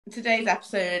today's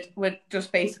episode, we're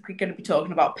just basically going to be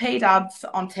talking about paid ads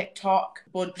on TikTok,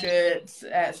 budgets,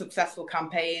 successful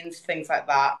campaigns, things like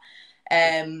that.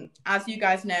 As you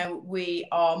guys know, we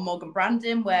are Morgan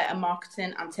Brandon. We're a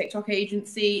marketing and TikTok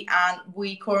agency, and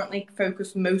we currently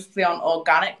focus mostly on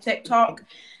organic TikTok.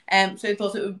 So I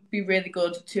thought it would be really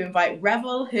good to invite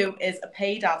Revel, who is a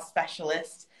paid ad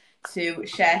specialist, to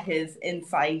share his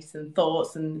insights and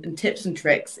thoughts and tips and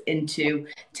tricks into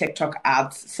TikTok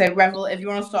ads. So Revel, if you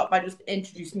want to start by just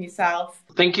introducing yourself.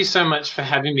 Thank you so much for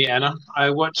having me, Anna. I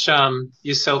watch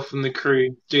yourself and the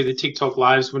crew do the TikTok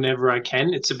lives whenever I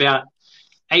can. It's about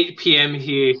 8 p.m.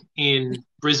 here in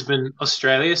Brisbane,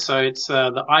 Australia. So it's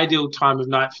the ideal time of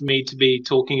night for me to be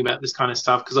talking about this kind of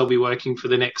stuff because I'll be working for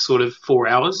the next sort of 4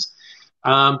 hours.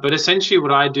 But essentially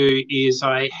what I do is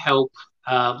I help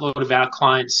a lot of our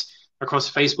clients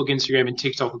across Facebook, Instagram, and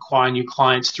TikTok acquire new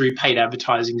clients through paid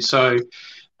advertising. So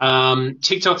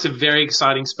TikTok's a very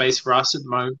exciting space for us at the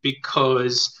moment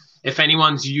because if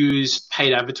anyone's used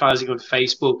paid advertising on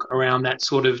Facebook around that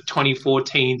sort of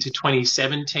 2014 to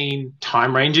 2017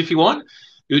 time range, if you want,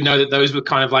 you would know that those were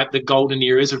kind of like the golden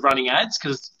eras of running ads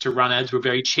because to run ads were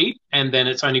very cheap. And then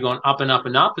it's only gone up and up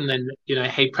and up. And then,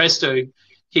 hey presto,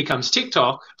 here comes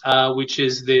TikTok, which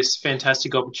is this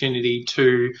fantastic opportunity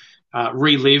to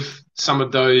relive some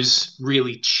of those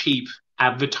really cheap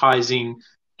advertising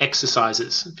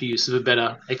exercises, for use of a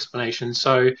better explanation.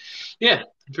 So, yeah,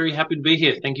 very happy to be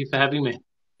here. Thank you for having me.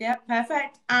 Yeah,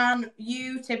 perfect. And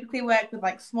you typically work with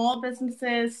like small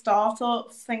businesses,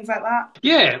 startups, things like that?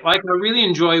 Yeah, like I really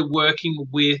enjoy working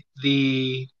with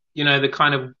the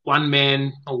kind of one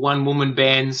man or one woman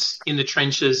bands in the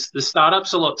trenches. The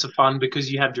startups are lots of fun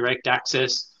because you have direct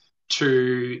access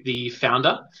to the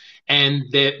founder, and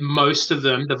that most of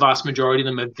them, the vast majority of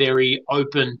them, are very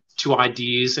open to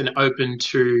ideas and open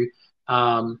to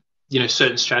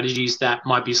certain strategies that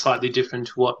might be slightly different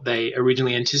to what they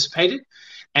originally anticipated.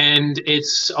 And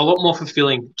it's a lot more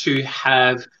fulfilling to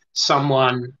have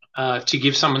someone to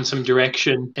give someone some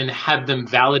direction and have them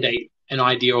validate an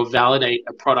idea or validate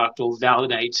a product or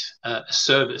validate a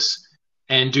service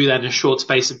and do that in a short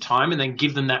space of time and then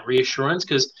give them that reassurance.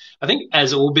 Because I think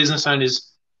as all business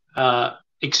owners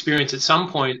experience at some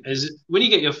point is when you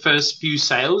get your first few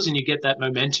sales and you get that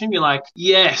momentum, you're like,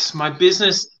 yes, my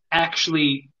business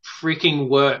actually freaking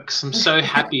works. I'm so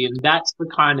happy. And that's the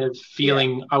kind of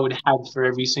feeling I would have for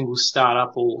every single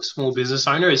startup or small business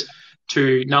owner is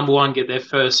to, number one, get their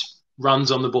first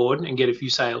runs on the board and get a few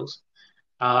sales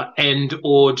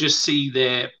or just see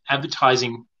their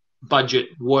advertising budget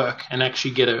work and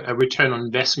actually get a return on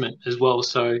investment as well.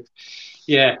 So,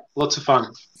 yeah, lots of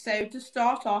fun. So to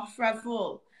start off,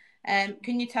 Revel,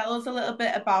 can you tell us a little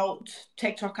bit about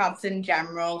TikTok ads in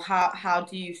general? How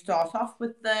do you start off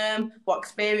with them? What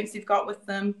experience you've got with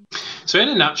them? So in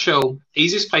a nutshell,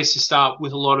 easiest place to start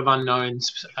with a lot of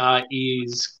unknowns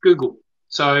is Google.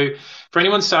 So for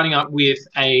anyone starting up with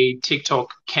a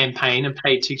TikTok campaign, a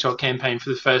paid TikTok campaign for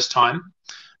the first time,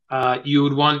 you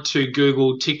would want to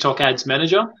Google TikTok Ads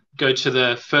Manager. Go to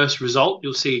the first result.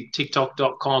 You'll see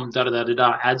tiktok.com,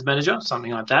 ads manager,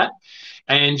 something like that.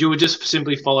 And you would just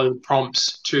simply follow the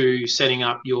prompts to setting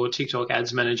up your TikTok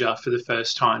Ads Manager for the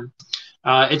first time.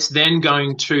 It's then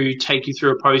going to take you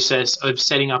through a process of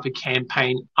setting up a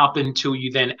campaign up until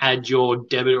you then add your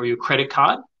debit or your credit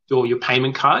card or your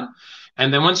payment card.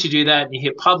 And then once you do that and you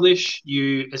hit publish,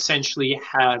 you essentially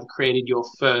have created your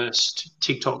first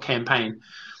TikTok campaign.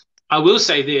 I will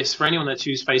say this, for anyone that's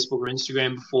used Facebook or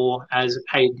Instagram before as a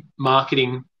paid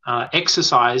marketing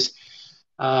exercise,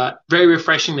 very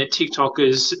refreshing that TikTok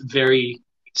is very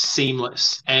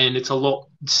seamless and it's a lot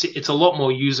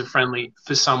more user-friendly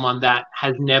for someone that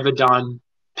has never done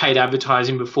paid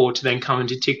advertising before to then come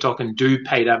into TikTok and do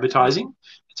paid advertising.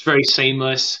 It's very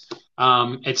seamless.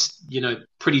 It's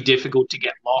pretty difficult to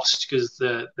get lost because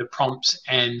the prompts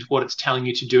and what it's telling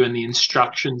you to do and the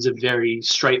instructions are very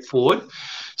straightforward.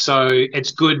 So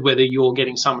it's good whether you're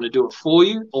getting someone to do it for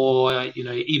you or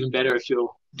even better if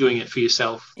you're doing it for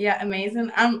yourself. Yeah,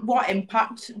 amazing. And what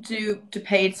impact do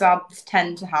paid ads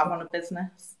tend to have on a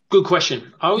business? Good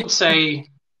question. I would say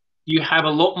you have a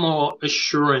lot more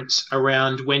assurance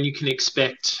around when you can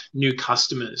expect new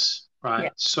customers, right? Yeah.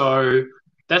 So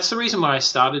that's the reason why I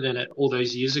started in it all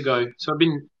those years ago. So I've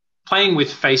been playing with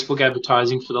Facebook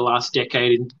advertising for the last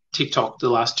decade and TikTok the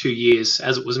last 2 years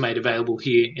as it was made available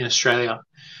here in Australia.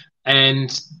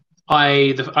 And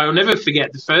I'll never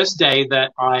forget the first day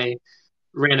that I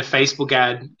ran a Facebook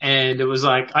ad and it was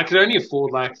like I could only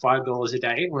afford like $5 a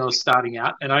day when I was starting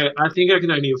out. And I think I could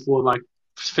only afford like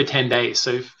for 10 days,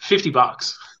 so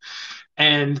 $50.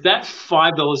 And that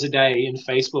 $5 a day in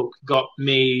Facebook got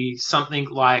me something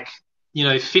like,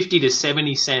 50 to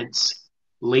 70 cents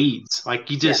leads. Like,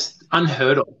 you just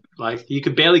unheard of. Like, you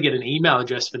could barely get an email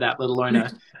address for that, let alone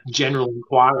a general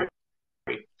inquiry.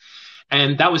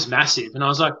 And that was massive. And I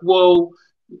was like, well,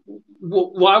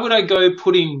 why would I go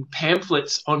putting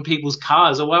pamphlets on people's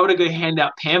cars, or why would I go hand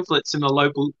out pamphlets in a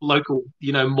local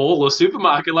mall or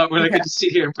supermarket, like, when I could just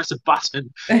sit here and press a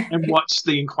button and watch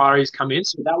the inquiries come in?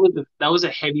 So that was a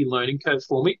heavy learning curve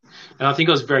for me, and I think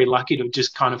I was very lucky to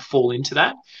just kind of fall into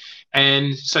that.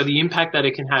 And so the impact that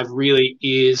it can have really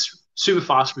is super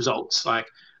fast results. Like,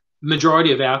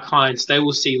 majority of our clients, they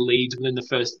will see leads within the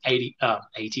first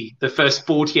the first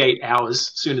 48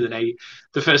 hours, sooner than 80,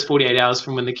 the first 48 hours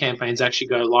from when the campaigns actually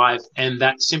go live. And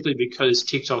that's simply because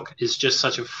TikTok is just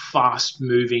such a fast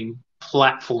moving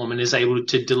platform and is able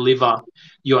to deliver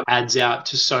your ads out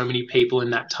to so many people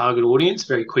in that target audience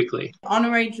very quickly.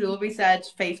 Honorary Jewelry said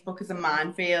Facebook is a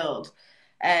minefield.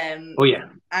 Oh, yeah.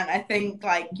 And I think,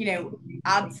 like,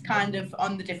 ads kind of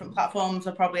on the different platforms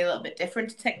are probably a little bit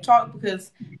different to TikTok,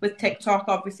 because with TikTok,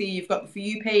 obviously, you've got the For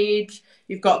You page,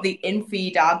 you've got the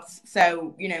in-feed ads.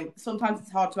 So, sometimes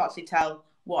it's hard to actually tell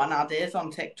what an ad is on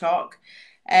TikTok.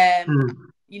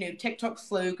 TikTok's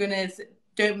slogan is,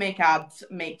 don't make ads,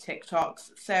 make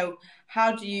TikToks. So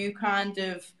how do you kind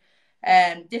of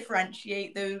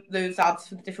differentiate those ads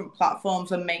for the different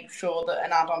platforms and make sure that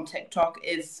an ad on TikTok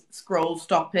is scroll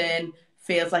stopping,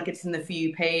 feels like it's in the For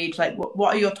You page? Like,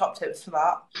 what are your top tips for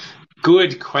that?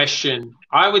 Good question.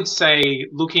 I would say,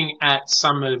 looking at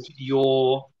some of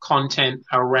your content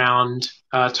around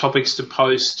topics to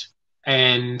post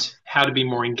and how to be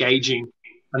more engaging.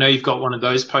 I know you've got one of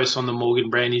those posts on the Morgan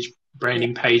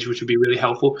branding page, which would be really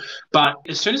helpful. But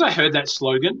as soon as I heard that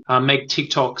slogan, make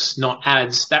TikToks, not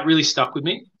ads, that really stuck with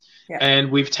me. Yeah.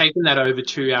 And we've taken that over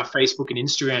to our Facebook and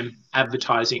Instagram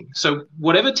advertising. So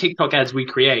whatever TikTok ads we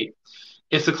create,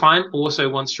 if the client also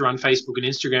wants to run Facebook and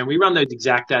Instagram, we run those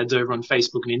exact ads over on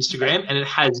Facebook and Instagram, and it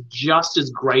has just as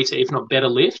great, if not better,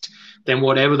 lift than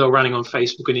whatever they're running on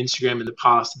Facebook and Instagram in the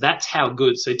past. That's how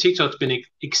good. So TikTok's been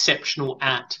exceptional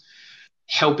at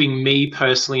helping me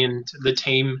personally and the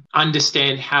team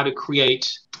understand how to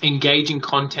create engaging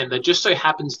content that just so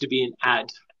happens to be an ad.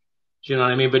 Do you know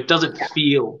what I mean? But it doesn't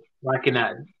feel like an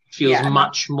ad. It feels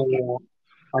much more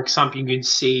like something you can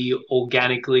see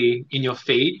organically in your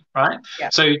feed, right? Yeah.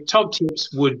 So top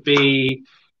tips would be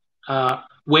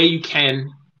where you can,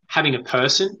 having a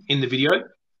person in the video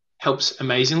helps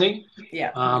amazingly.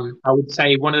 Yeah. I would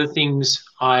say one of the things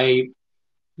I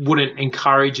wouldn't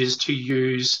encourage is to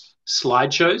use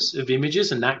slideshows of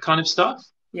images and that kind of stuff.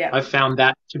 Yeah. I've found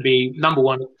that to be, number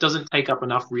one, it doesn't take up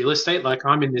enough real estate. Like,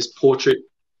 I'm in this portrait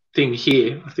thing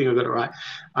here. I think I got it right.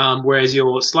 Whereas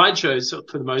your slideshows,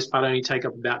 for the most part, only take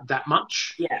up about that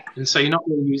much. Yeah. And so you're not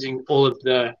really using all of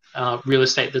the real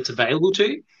estate that's available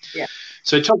to you. Yeah.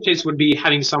 So top tips would be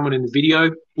having someone in the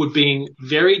video, would being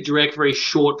very direct, very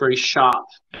short, very sharp,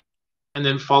 and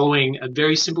then following a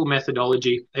very simple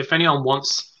methodology. If anyone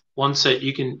wants it,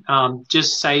 you can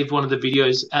just save one of the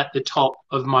videos at the top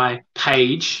of my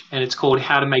page, and it's called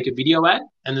How to Make a Video Ad.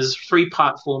 And there's a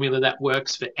 3-part formula that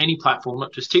works for any platform,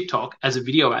 not just TikTok, as a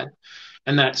video ad.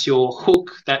 And that's your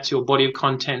hook, that's your body of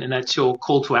content, and that's your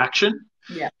call to action.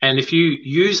 Yeah. And if you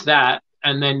use that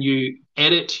and then you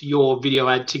edit your video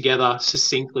ad together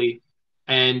succinctly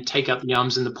and take out the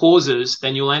ums and the pauses,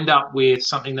 then you'll end up with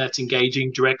something that's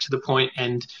engaging, direct to the point,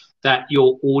 and that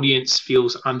your audience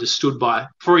feels understood by.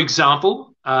 For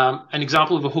example, an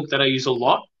example of a hook that I use a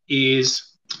lot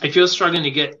is, if you're struggling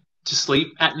to get to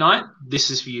sleep at night,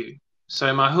 this is for you.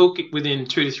 So my hook within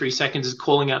 2 to 3 seconds is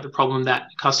calling out the problem that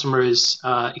customer is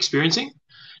experiencing,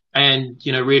 and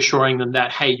reassuring them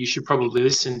that, hey, you should probably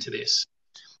listen to this.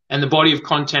 And the body of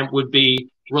content would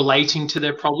be relating to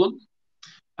their problem.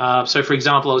 So, for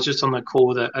example, I was just on the call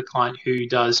with a client who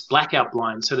does blackout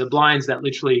blinds. So the blinds that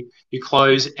literally you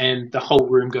close and the whole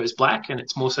room goes black, and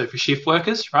it's more so for shift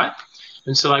workers, right?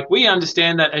 And so, like, we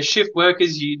understand that as shift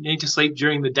workers, you need to sleep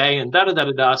during the day and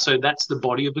da-da-da-da-da. So that's the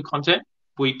body of the content.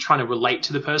 We're trying to relate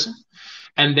to the person.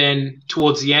 And then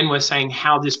towards the end, we're saying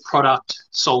how this product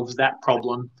solves that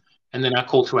problem. And then our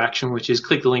call to action, which is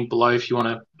click the link below if you want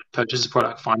to purchase the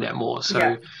product, find out more.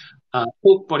 So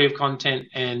hook, body of content,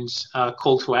 and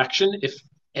call to action. If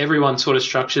everyone sort of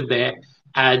structured their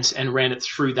ads and ran it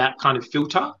through that kind of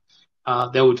filter,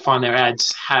 they would find their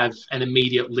ads have an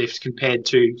immediate lift compared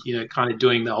to, kind of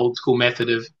doing the old school method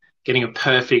of getting a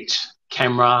perfect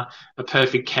camera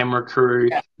crew,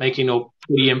 making it all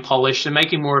pretty and polished, and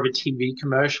making more of a TV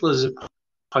commercial as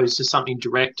opposed to something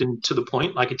direct and to the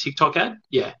point, like a TikTok ad.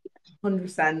 Yeah.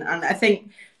 100%. And I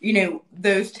think, you know,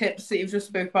 those tips that you've just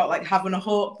spoke about, like having a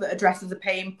hook that addresses a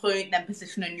pain point, then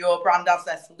positioning your brand as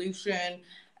their solution,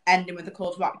 ending with a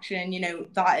call to action, you know,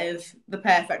 that is the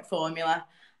perfect formula.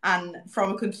 And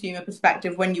from a consumer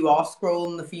perspective, when you are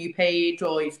scrolling the For You page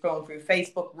or you're scrolling through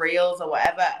Facebook Reels or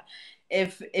whatever,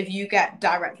 if you get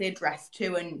directly addressed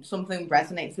to and something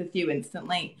resonates with you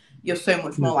instantly, you're so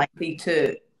much more likely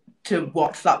to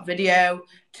watch that video,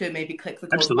 to maybe click the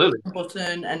call to Absolutely. action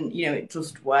button, and you know, it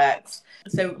just works.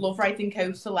 So Love Writing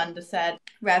Coast Linda said,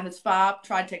 Rev is fab,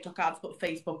 tried TikTok ads, but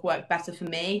Facebook worked better for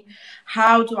me.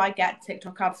 How do I get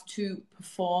TikTok ads to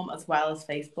perform as well as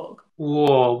Facebook?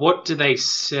 Whoa, what do they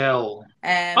sell?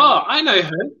 Um, Oh, I know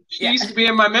her. She yeah, used to be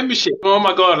in my membership. Oh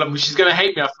my God, she's going to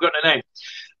hate me. I forgot her name.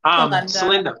 Linda, I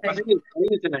Celinda. I think. think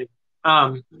it's her name.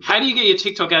 How do you get your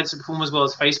TikTok ads to perform as well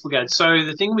as Facebook ads? So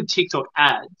the thing with TikTok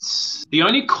ads, the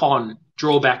only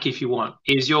drawback, if you want,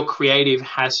 is your creative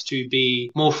has to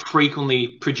be more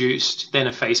frequently produced than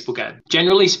a Facebook ad.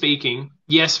 Generally speaking,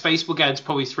 yes, Facebook ads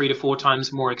probably 3 to 4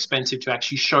 times more expensive to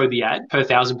actually show the ad per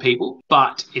 1,000 people,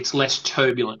 but it's less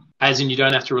turbulent, as in you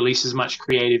don't have to release as much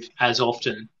creative as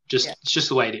often. It's just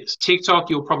the way it is. TikTok,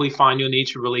 you'll probably find you'll need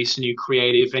to release a new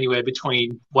creative anywhere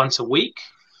between once a week,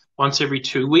 once every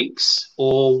 2 weeks,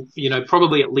 or, you know,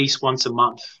 probably at least once a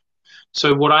month.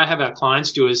 So what I have our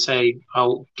clients do is say,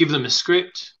 I'll give them a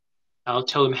script, I'll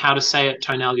tell them how to say it,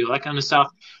 tonality, all that kind of stuff,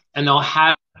 and they'll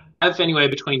have anywhere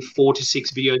between 4 to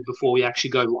 6 videos before we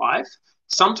actually go live.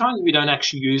 Sometimes we don't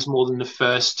actually use more than the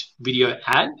first video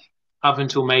ad up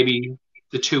until maybe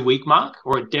the 2-week mark,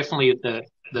 or definitely at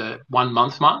the 1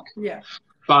 month mark. Yeah.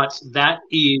 But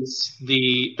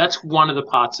that's one of the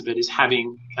parts of it, is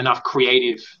having enough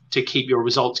creative to keep your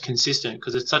results consistent,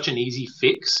 because it's such an easy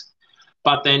fix.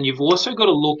 But then you've also got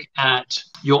to look at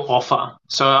your offer.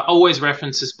 So I always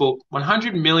reference this book,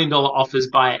 $100 Million Offers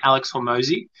by Alex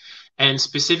Hormozy, and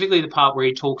specifically the part where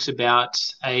he talks about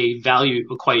a value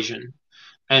equation.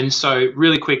 And so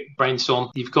really quick brainstorm,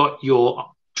 you've got your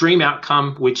dream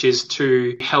outcome, which is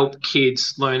to help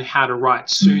kids learn how to write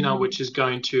sooner, which is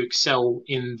going to excel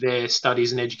in their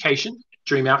studies and education.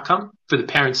 Dream outcome for the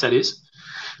parents, that is.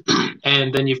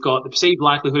 And then you've got the perceived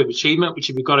likelihood of achievement, which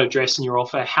you've got to address in your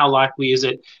offer. How likely is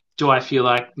it? Do I feel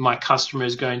like my customer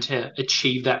is going to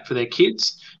achieve that for their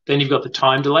kids? Then you've got the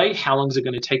time delay. How long is it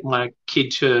going to take my kid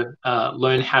to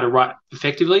learn how to write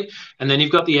effectively? And then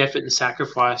you've got the effort and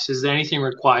sacrifice. Is there anything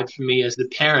required for me as the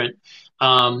parent?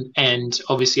 And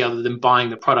obviously, other than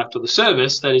buying the product or the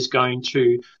service, that is going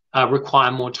to require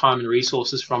more time and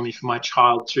resources from me for my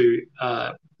child to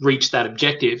reach that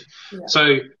objective. Yeah.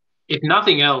 So if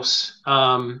nothing else,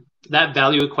 that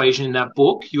value equation in that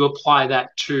book, you apply that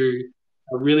to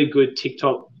a really good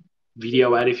TikTok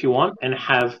video ad if you want, and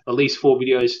have at least 4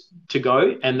 videos to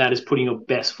go, and that is putting your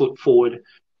best foot forward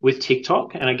with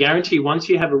TikTok. And I guarantee once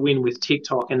you have a win with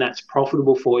TikTok and that's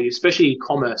profitable for you, especially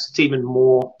e-commerce, it's even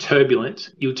more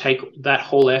turbulent. You'll take that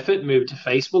whole effort, move it to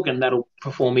Facebook, and that'll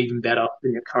perform even better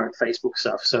than your current Facebook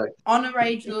stuff. So Honor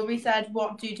Ray Jewelry said,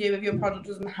 what do you do if your product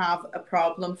doesn't have a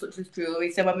problem such as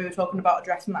jewelry? So when we were talking about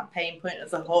addressing that pain point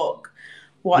as a hook,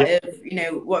 what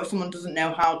if someone doesn't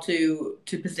know how to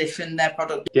position their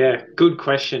product? Yeah, good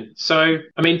question. So,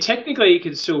 I mean, technically you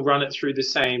can still run it through the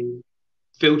same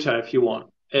filter if you want.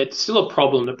 It's still a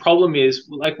problem. The problem is,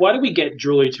 like, why do we get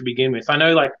jewelry to begin with? I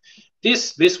know, like,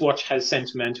 this watch has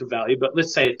sentimental value, but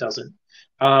let's say it doesn't.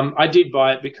 I did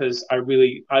buy it because I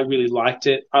really liked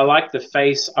it. I liked the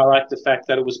face. I liked the fact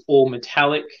that it was all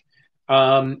metallic,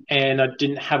 and I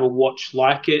didn't have a watch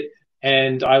like it.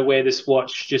 And I wear this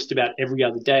watch just about every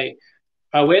other day.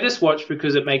 I wear this watch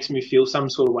because it makes me feel some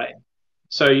sort of way.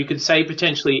 So you could say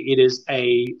potentially it is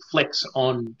a flex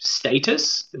on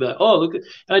status. But, oh, look, and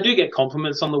I do get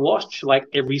compliments on the watch like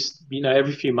every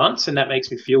few months, and that makes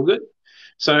me feel good.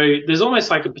 So there's almost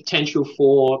like a potential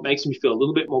for, it makes me feel a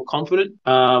little bit more confident,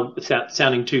 without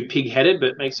sounding too pig-headed, but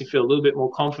it makes me feel a little bit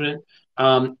more confident.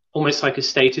 Almost like a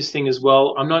status thing as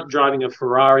well. I'm not driving a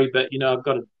Ferrari, but, I've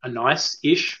got a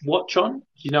nice-ish watch on.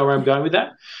 You know where I'm going with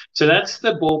that? So that's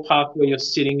the ballpark where you're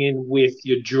sitting in with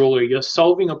your jewelry. You're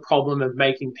solving a problem of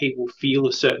making people feel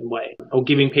a certain way, or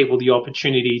giving people the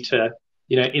opportunity to,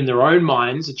 in their own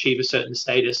minds, achieve a certain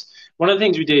status. One of the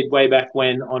things we did way back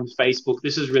when on Facebook,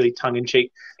 this is really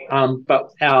tongue-in-cheek,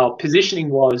 but our positioning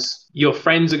was, your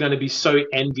friends are going to be so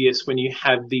envious when you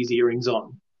have these earrings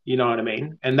on. You know what I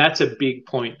mean? And that's a big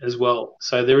point as well.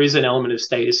 So there is an element of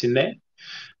status in there.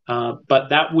 But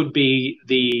that would be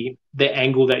the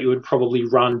angle that you would probably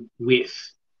run with,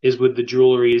 is with the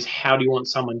jewelry, is how do you want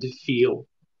someone to feel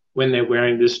when they're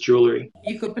wearing this jewelry?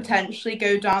 You could potentially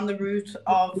go down the route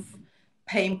of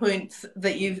pain points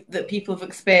that people have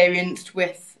experienced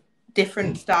with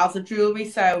different styles of jewelry.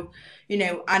 So, you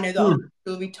know, I know that a lot of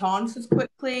jewelry tarnishes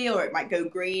quickly, or it might go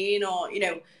green, or, you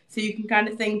know, so you can kind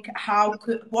of think,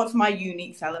 what's my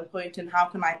unique selling point, and how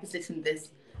can I position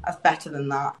this as better than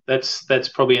that? That's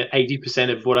probably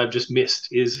 80% of what I've just missed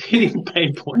is hitting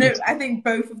pain points. No, I think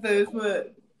both of those were,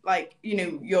 like, you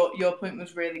know, your point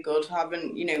was really good.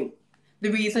 Having, you know,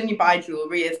 the reason you buy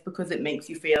jewelry is because it makes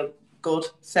you feel good.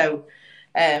 So,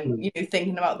 you know,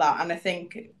 thinking about that. And I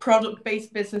think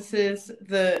product-based businesses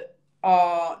that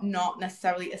are not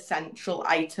necessarily essential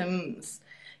items,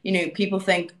 you know, people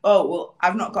think, oh, well,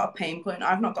 I've not got a pain point,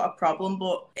 I've not got a problem.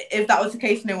 But if that was the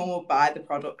case, no one would buy the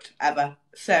product ever.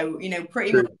 So, you know,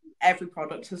 pretty much every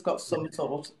product has got some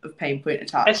sort of pain point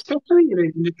attached. Especially in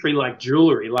an industry like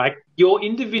jewelry, like your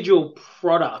individual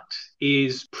product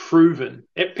is proven.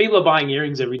 People are buying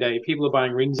earrings every day. People are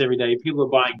buying rings every day. People are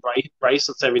buying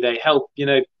bracelets every day. Hell, you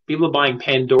know, people are buying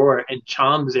Pandora and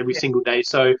charms every single day.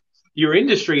 So your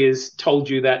industry has told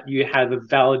you that you have a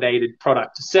validated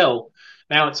product to sell.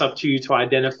 Now it's up to you to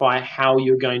identify how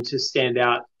you're going to stand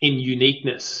out in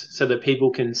uniqueness so that people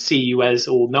can see you as,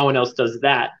 or no one else does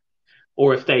that.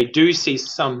 Or if they do see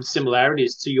some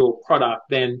similarities to your product,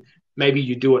 then maybe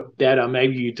you do it better.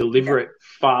 Maybe you deliver it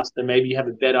faster. Maybe you have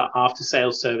a better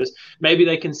after-sales service. Maybe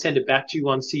they can send it back to you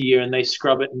once a year and they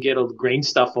scrub it and get all the green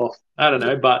stuff off. I don't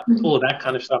know, but all of that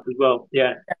kind of stuff as well.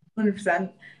 Yeah. 100%.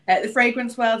 The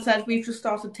Fragrance World said, we've just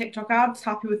started TikTok ads.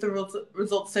 Happy with the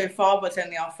results so far, but it's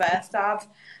only our first ad.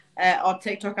 Our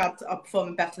TikTok ads are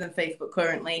performing better than Facebook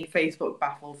currently. Facebook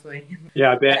baffles me.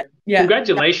 Yeah, I bet.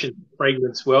 Congratulations,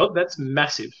 Fragrance World. That's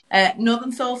massive.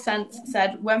 Northern Soul Sense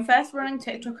said, when first running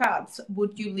TikTok ads,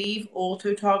 would you leave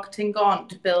auto-targeting on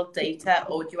to build data,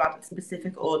 or would you add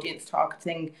specific audience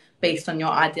targeting based on your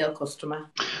ideal customer?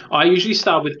 I usually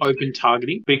start with open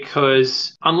targeting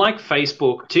because, unlike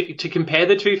Facebook, to compare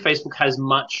the two, Facebook has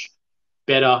much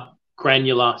better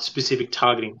granular specific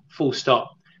targeting, full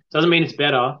stop. Doesn't mean it's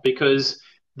better, because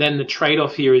then the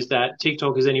trade-off here is that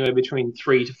TikTok is anywhere between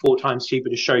 3 to 4 times cheaper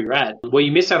to show your ad. Where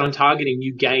you miss out on targeting,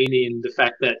 you gain in the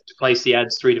fact that to place the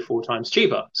ads 3 to 4 times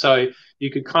cheaper. So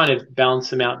you could kind of balance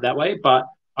them out that way. But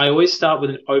I always start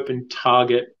with an open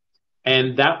target,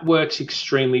 and that works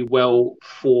extremely well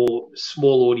for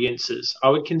small audiences. I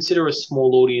would consider a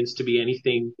small audience to be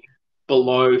anything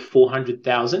below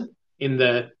 400,000 in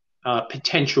the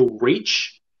potential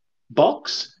reach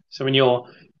box. So when you're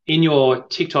in your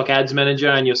TikTok ads manager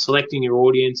and you're selecting your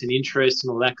audience and interest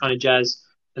and all that kind of jazz,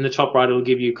 in the top right, it'll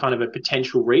give you kind of a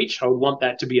potential reach. I would want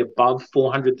that to be above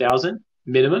 400,000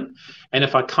 minimum. And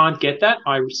if I can't get that,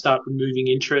 I start removing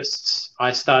interests.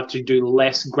 I start to do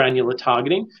less granular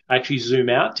targeting. I actually zoom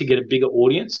out to get a bigger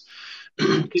audience.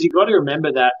 Because you've got to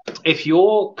remember that if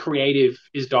your creative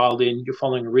is dialed in, you're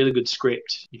following a really good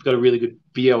script, you've got a really good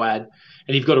video ad,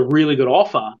 and you've got a really good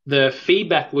offer, the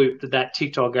feedback loop that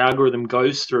TikTok algorithm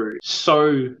goes through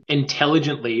so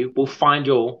intelligently will find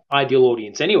your ideal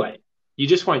audience anyway. You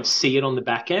just won't see it on the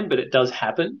back end, but it does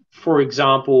happen. For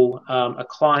example, a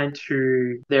client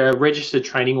they're a registered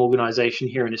training organization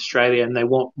here in Australia, and they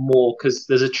want more because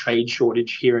there's a trade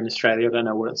shortage here in Australia. I don't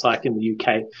know what it's like in the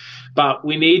UK, but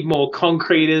we need more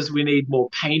concreters, we need more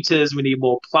painters, we need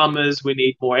more plumbers, we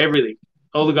need more everything,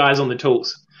 all the guys on the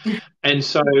tools. And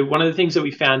so one of the things that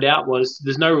we found out was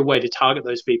there's no real way to target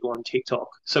those people on TikTok.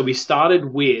 So we started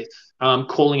with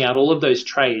calling out all of those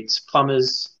trades,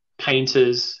 plumbers,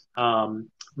 painters,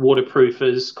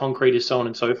 waterproofers, concreters, so on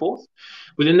and so forth.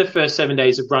 Within the first 7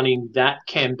 days of running that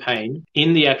campaign,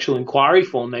 in the actual inquiry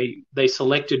form, they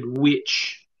selected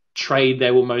which trade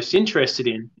they were most interested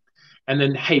in. And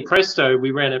then, hey presto, we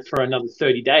ran it for another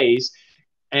 30 days.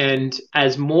 And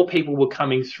as more people were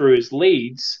coming through as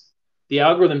leads, the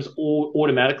algorithm's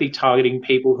automatically targeting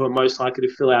people who are most likely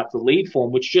to fill out the lead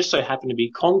form, which just so happen to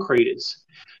be concreters.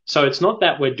 So it's not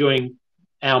that we're doing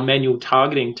our manual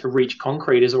targeting to reach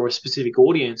concreters or a specific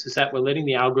audience, is that we're letting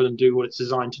the algorithm do what it's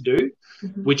designed to do,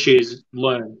 which is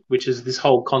learn, which is this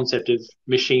whole concept of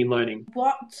machine learning.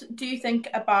 What do you think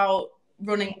about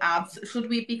running ads? Should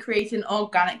we be creating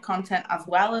organic content as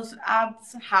well as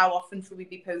ads? How often should we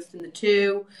be posting the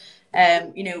two?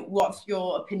 You know, what's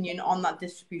your opinion on that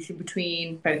distribution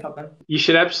between both of them? You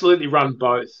should absolutely run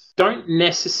both. Don't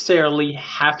necessarily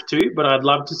have to, but I'd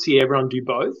love to see everyone do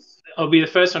both. I'll be the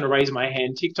first one to raise my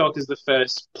hand. TikTok is the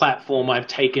first platform I've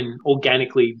taken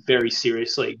organically very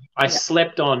seriously. I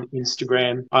slept on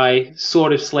Instagram. I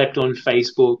sort of slept on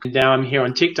Facebook. And now I'm here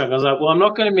on TikTok. I was like, well, I'm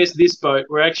not going to miss this boat.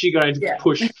 We're actually going to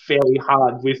push fairly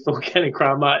hard with organic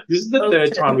crime. This is the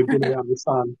third time we've been around the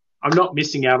sun. I'm not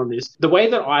missing out on this. The way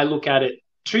that I look at it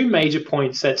two major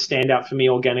points that stand out for me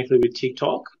organically with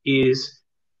TikTok is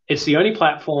it's the only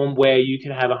platform where you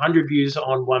can have 100 views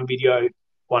on one video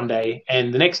one day,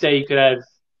 and the next day you could have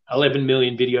 11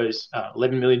 million videos,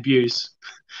 11 million views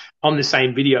on the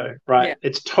same video, right? Yeah.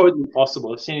 It's totally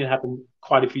possible. I've seen it happen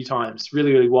quite a few times.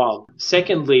 Really, really wild.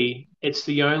 Secondly, it's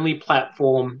the only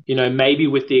platform, maybe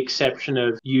with the exception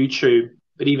of YouTube,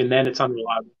 but even then it's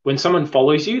unreliable. When someone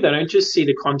follows you, they don't just see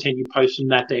the content you post from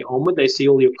that day onward, they see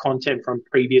all your content from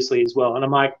previously as well. And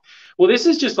I'm like, well, this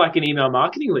is just like an email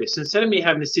marketing list. Instead of me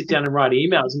having to sit down and write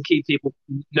emails and keep people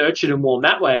nurtured and warm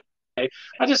that way,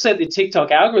 I just let the TikTok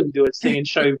algorithm do its thing and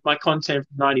show my content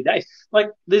for 90 days. Like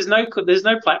there's no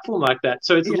platform like that.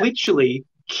 So it's literally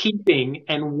keeping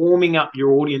and warming up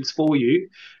your audience for you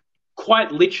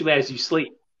quite literally as you sleep.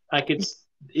 Like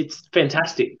it's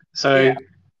fantastic. So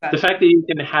the fact that you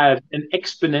can have an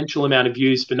exponential amount of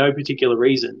views for no particular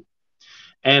reason,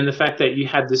 and the fact that you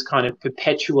have this kind of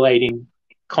perpetuating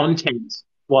content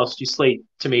whilst you sleep,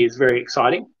 to me is very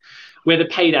exciting. Where the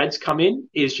paid ads come in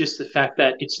is just the fact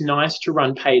that it's nice to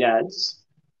run paid ads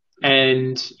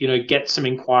and, get some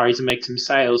inquiries and make some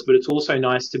sales, but it's also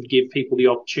nice to give people the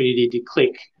opportunity to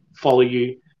click, follow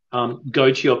you,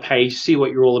 go to your page, see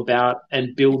what you're all about,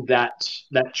 and build that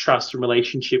trust and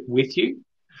relationship with you.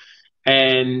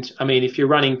 And I mean, if you're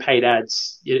running paid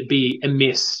ads, it'd be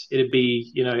amiss. It'd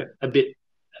be, a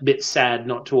bit sad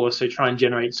not to also try and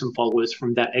generate some followers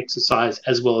from that exercise,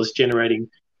 as well as generating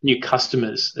new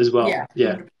customers as well.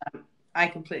 Yeah. 100%. I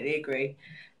completely agree.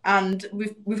 And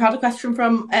we've had a question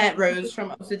from Rose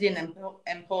from Obsidian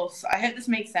Impulse. I hope this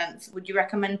makes sense. Would you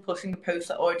recommend pushing a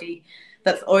post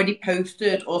that's already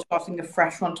posted, or starting a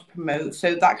fresh one to promote?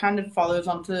 So that kind of follows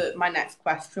on to my next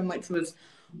question, which was,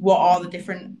 what are the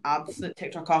different ads that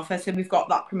TikTok offers? So we've got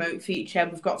that promote feature,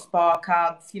 we've got Spark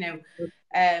ads,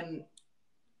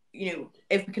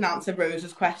 if we can answer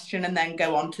Rose's question and then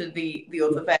go on to the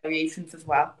other variations as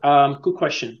well. Good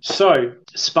question. So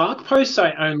Spark posts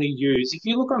I only use, if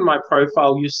you look on my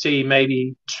profile, you see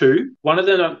maybe two. One of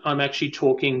them I'm actually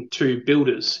talking to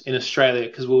builders in Australia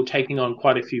because we were taking on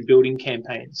quite a few building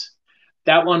campaigns.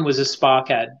 That one was a Spark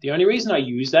ad. The only reason I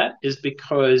use that is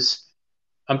because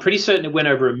I'm pretty certain it went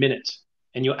over a minute,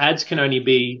 and your ads can only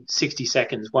be 60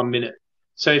 seconds, 1 minute.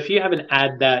 So if you have an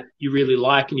ad that you really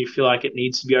like and you feel like it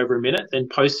needs to be over a minute, then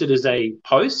post it as a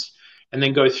post and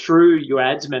then go through your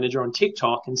ads manager on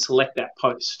TikTok and select that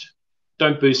post.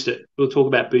 Don't boost it. We'll talk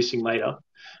about boosting later.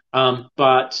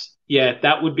 But yeah,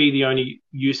 that would be the only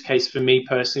use case for me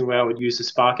personally where I would use the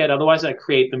Spark ad. Otherwise, I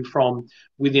create them from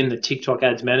within the TikTok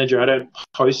ads manager. I don't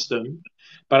post them,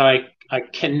 but I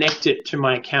connect it to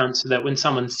my account so that when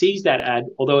someone sees that ad,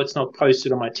 although it's not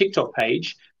posted on my TikTok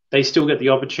page, they still get the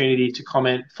opportunity to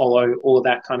comment, follow, all of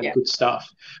that kind of good stuff.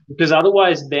 Because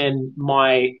otherwise then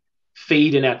my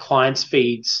feed and our clients'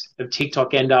 feeds of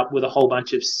TikTok end up with a whole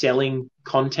bunch of selling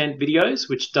content videos,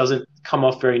 which doesn't come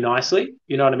off very nicely.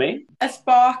 You know what I mean? A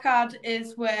Spark ad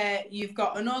is where you've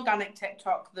got an organic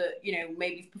TikTok that,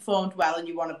 maybe performed well and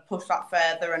you want to push that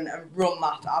further and run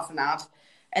that as an ad.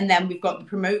 And then we've got the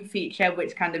promote feature,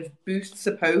 which kind of boosts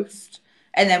a post.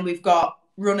 And then we've got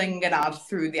running an ad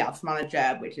through the ads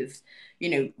manager, which is,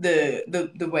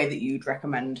 the way that you'd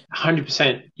recommend.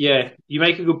 100%. Yeah, you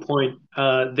make a good point.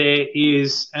 There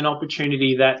is an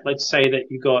opportunity that, let's say that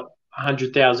you got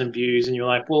 100,000 views and you're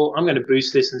like, well, I'm going to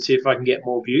boost this and see if I can get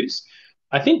more views.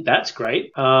 I think that's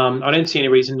great. I don't see any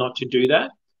reason not to do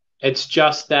that. It's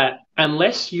just that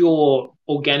unless your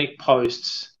organic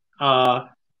posts are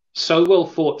so well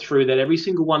thought through that every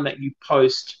single one that you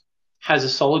post has a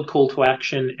solid call to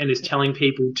action and is telling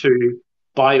people to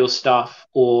buy your stuff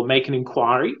or make an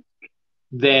inquiry,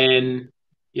 then,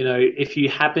 if you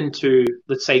happen to,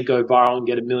 let's say, go viral and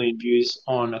get 1 million views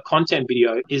on a content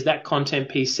video, is that content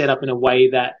piece set up in a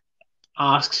way that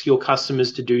asks your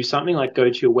customers to do something like go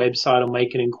to your website or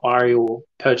make an inquiry or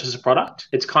purchase a product?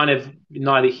 It's kind of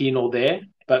neither here nor there,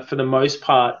 but for the most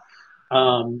part,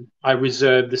 I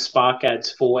reserve the Spark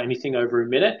ads for anything over a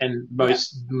minute, and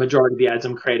majority of the ads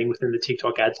I'm creating within the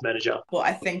TikTok ads manager. But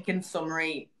I think in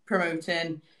summary,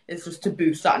 promoting is just to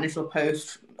boost that initial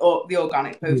post, or the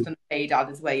organic post, and the paid ad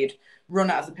is where you'd run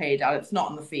it as a paid ad. It's not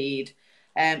on the feed,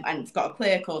 and it's got a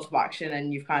clear call to action,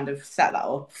 and you've kind of set that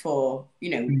up for,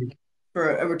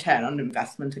 for a return on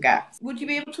investment, I guess. Would you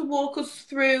be able to walk us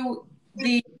through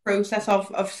the process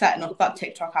of setting up that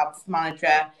TikTok ads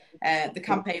manager, the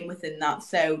campaign within that?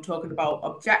 So talking about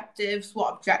objectives,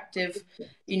 what objective,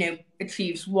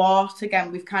 achieves what.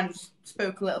 Again, we've kind of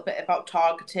spoke a little bit about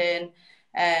targeting,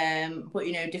 but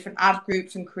different ad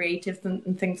groups and creatives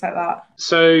and things like that.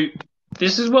 So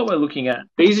this is what we're looking at.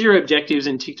 These are your objectives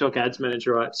in TikTok Ads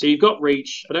Manager, right? So you've got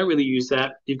reach. I don't really use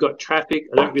that. You've got traffic.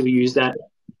 I don't really use that.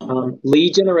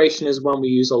 Lead generation is one we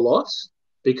use a lot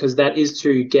because that is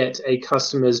to get a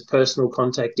customer's personal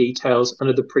contact details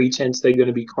under the pretense they're going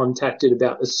to be contacted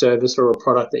about a service or a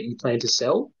product that you plan to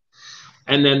sell.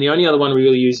 And then the only other one we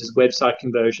really use is website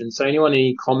conversion. So anyone in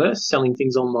e-commerce selling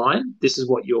things online, this is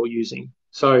what you're using.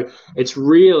 So it's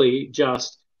really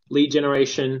just lead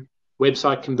generation,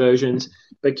 website conversions,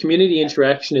 but community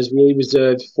interaction is really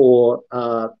reserved for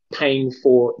paying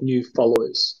for new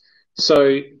followers.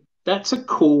 So that's a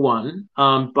cool one,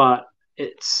 but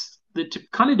it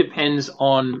kind of depends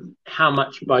on how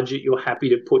much budget you're happy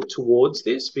to put towards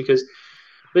this, because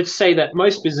let's say that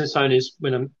most business owners,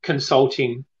 when I'm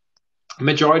consulting,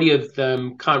 majority of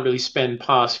them can't really spend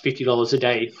past $50 a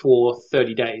day for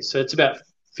 30 days. So it's about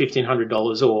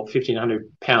 $1,500 or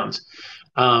 £1,500.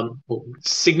 Well,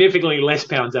 significantly less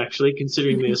pounds, actually,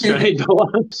 considering the Australian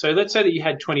dollar. So let's say that you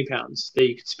had £20 that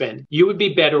you could spend. You would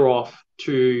be better off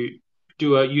to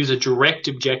use a direct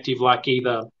objective like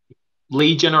either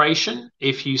lead generation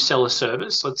if you sell a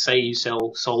service. Let's say you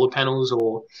sell solar panels,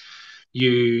 or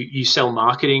you sell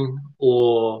marketing,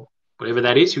 or whatever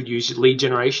that is. You would use lead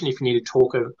generation if you need to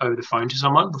talk over the phone to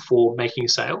someone before making a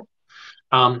sale.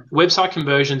 Website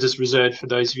conversions is reserved for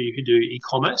those of you who do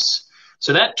e-commerce.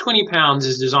 So that £20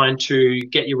 is designed to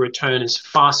get your return as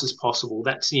fast as possible.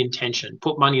 That's the intention.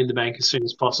 Put money in the bank as soon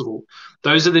as possible.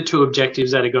 Those are the two objectives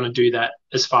that are going to do that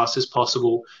as fast as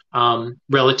possible,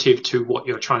 relative to what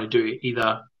you're trying to do,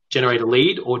 either generate a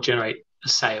lead or generate a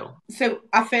sale. So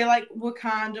I feel like we're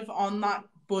kind of on that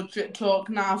budget talk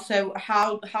now. So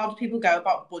how do people go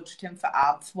about budgeting for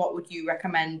ads? What would you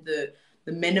recommend the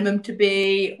minimum to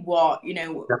be? What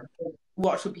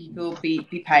should people be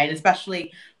paying?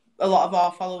 Especially a lot of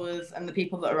our followers and the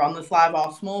people that are on this live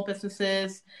are small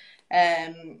businesses.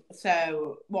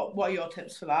 So what are your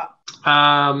tips for that?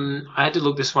 I had to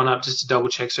look this one up just to double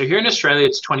check. So here in Australia,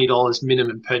 it's $20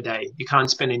 minimum per day. You can't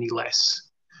spend any less.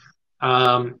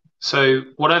 So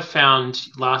what I found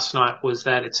last night was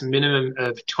that it's a minimum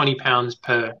of £20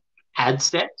 per ad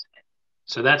set.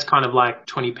 So that's kind of like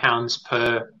 £20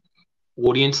 per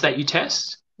audience that you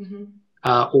test,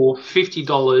 or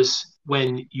 $50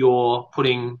 when you're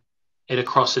putting it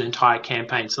across an entire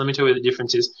campaign. So let me tell you what the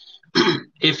difference is.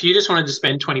 If you just wanted to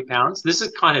spend £20, this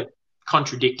is kind of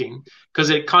contradicting because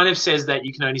it kind of says that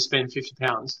you can only spend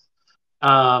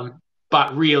 £50.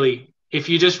 But really, if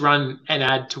you just run an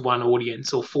ad to one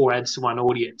audience or 4 ads to one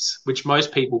audience, which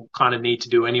most people kind of need to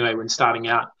do anyway when starting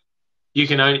out, you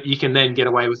can then get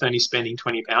away with only spending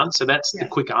 £20. So that's the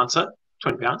quick answer,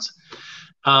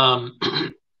 £20.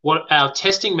 What our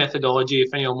testing methodology,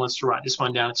 if anyone wants to write this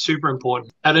one down, it's super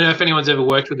important. I don't know if anyone's ever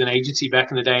worked with an agency back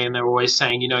in the day and they're always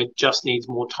saying, just needs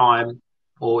more time,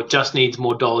 or just needs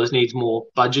more dollars, needs more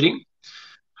budgeting.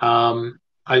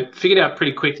 I figured out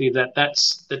pretty quickly that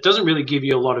doesn't really give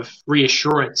you a lot of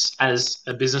reassurance as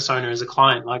a business owner, as a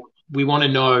client. Like, we want to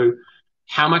know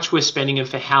how much we're spending and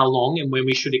for how long and when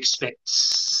we should expect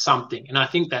something. And I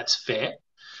think that's fair.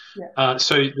 Yeah.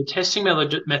 So the testing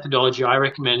methodology I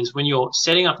recommend is when you're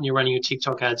setting up and you're running your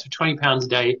TikTok ads for £20 a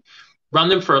day, run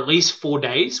them for at least 4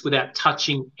 days without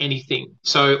touching anything.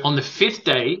 So on the 5th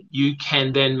day, you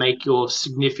can then make your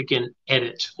significant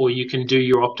edit, or you can do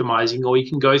your optimizing, or you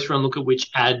can go through and look at which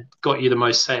ad got you the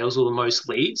most sales or the most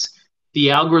leads.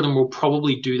 The algorithm will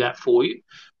probably do that for you,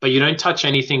 but you don't touch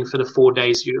anything for the 4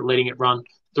 days you're letting it run.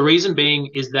 The reason being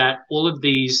is that all of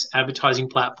these advertising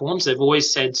platforms, they've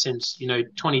always said since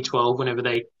 2012, whenever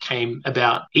they came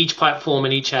about, each platform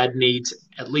and each ad needs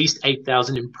at least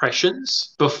 8,000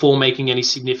 impressions before making any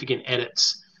significant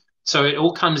edits. So it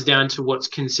all comes down to what's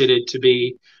considered to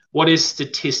be what is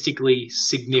statistically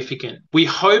significant. We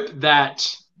hope that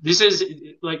this is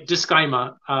like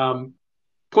disclaimer.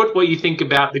 Put what you think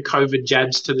about the COVID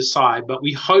jabs to the side, but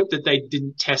we hope that they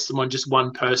didn't test them on just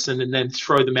one person and then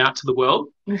throw them out to the world.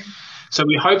 So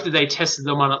we hope that they tested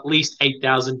them on at least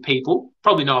 8,000 people.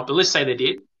 Probably not, but let's say they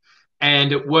did.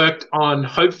 And it worked on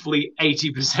hopefully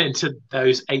 80% of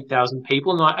those 8,000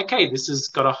 people. And like, okay, this has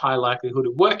got a high likelihood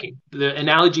of working. The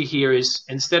analogy here is,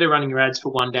 instead of running your ads for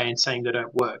 1 day and saying they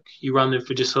don't work, you run them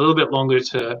for just a little bit longer,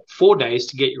 to 4 days,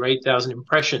 to get your 8,000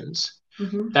 impressions.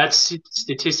 That's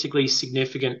statistically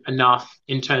significant enough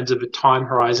in terms of a time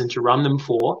horizon to run them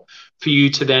for you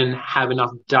to then have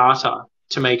enough data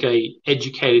to make a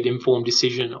educated, informed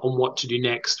decision on what to do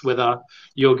next, whether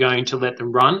you're going to let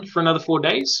them run for another 4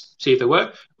 days, see if they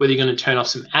work, whether you're going to turn off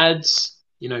some ads,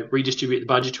 redistribute the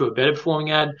budget to a better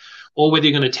performing ad, or whether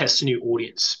you're going to test a new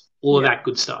audience, all of that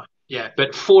good stuff. Yeah,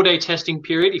 but 4-day testing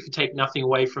period, if you take nothing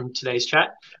away from today's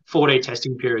chat, 4-day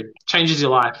testing period changes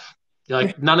your life.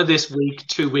 Like none of this week,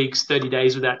 2 weeks, 30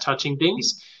 days without touching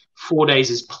things. 4 days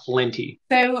is plenty.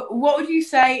 So what would you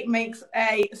say makes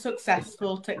a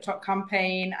successful TikTok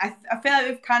campaign? I feel like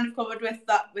we've kind of covered with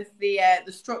that, with the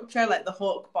structure, like the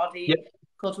hook, body, Yep.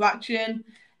 call to action.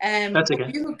 That's okay.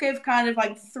 If you could give kind of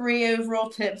like 3 overall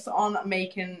tips on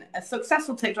making a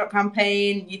successful TikTok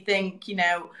campaign, you think, you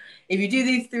know, if you do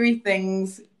these 3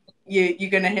 things, you're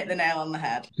going to hit the nail on the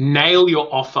head. Nail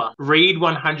your offer. Read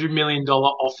 $100 million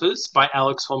Offers by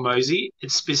Alex Hormozy.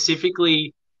 It's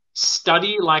specifically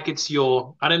study like it's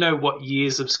your, I don't know what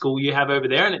years of school you have over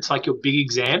there, and it's like your big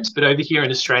exams, but over here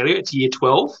in Australia, it's year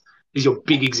 12 is your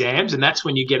big exams, and that's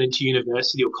when you get into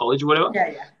university or college or whatever.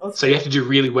 Yeah. So you have to do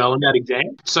really well in that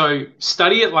exam. So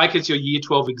study it like it's your year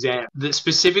 12 exam,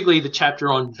 specifically the chapter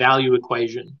on value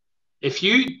equation. If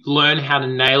you learn how to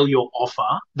nail your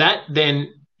offer, that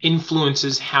then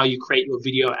influences how you create your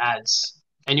video ads,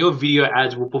 and your video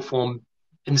ads will perform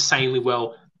insanely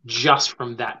well just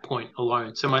from that point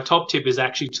alone. So my top tip is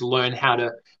actually to learn how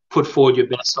to put forward your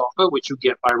best offer, which you'll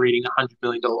get by reading $100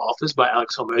 million Offers by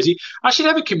Alex Hormozy. I should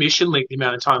have a commission link the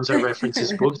amount of times I reference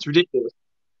this book. It's ridiculous.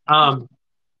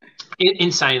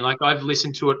 Insane. Like I've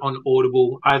listened to it on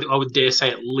Audible. I would dare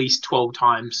say at least 12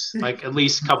 times, like at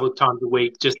least a couple of times a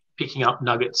week, just picking up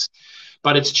nuggets.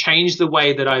 But it's changed the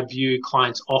way that I view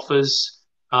clients' offers.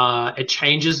 It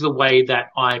changes the way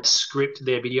that I script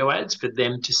their video ads for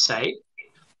them to say.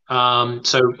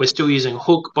 So we're still using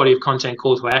hook, body of content,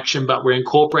 call to action, but we're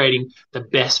incorporating the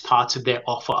best parts of their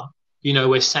offer. You know,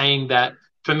 we're saying that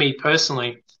for me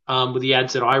personally, with the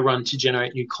ads that I run to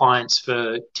generate new clients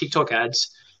for TikTok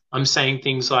ads, I'm saying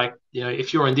things like, you know,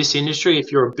 if you're in this industry,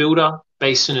 if you're a builder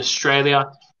based in Australia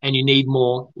and you need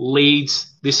more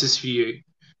leads, this is for you.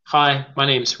 Hi, my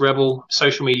name is Revel,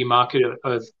 social media marketer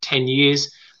of 10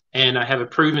 years, and I have a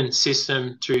proven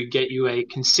system to get you a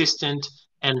consistent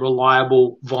and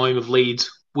reliable volume of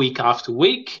leads week after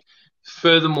week.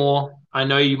 Furthermore, I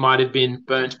know you might have been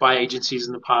burnt by agencies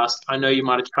in the past. I know you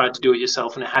might have tried to do it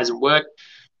yourself and it hasn't worked.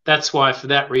 That's why, for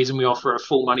that reason, we offer a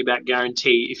full money-back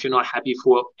guarantee if you're not happy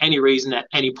for any reason at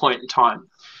any point in time.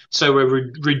 So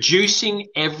we're reducing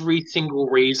every single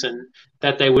reason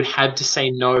that they would have to say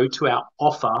no to our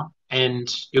offer and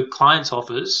your client's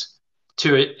offers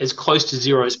to it as close to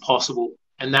zero as possible.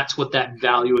 And that's what that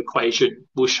value equation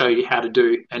will show you how to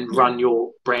do and run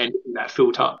your brand in that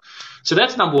filter. So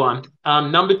that's number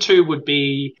 1. Number 2 would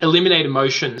be eliminate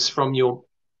emotions from your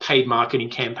paid marketing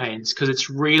campaigns, because it's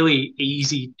really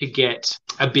easy to get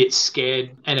a bit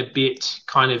scared and a bit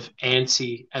kind of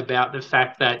antsy about the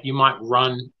fact that you might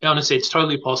run. Honestly, it's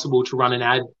totally possible to run an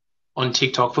ad on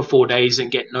TikTok for 4 days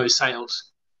and get no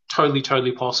sales. Totally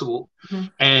possible. Mm-hmm.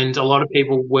 And a lot of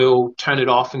people will turn it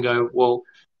off and go, well,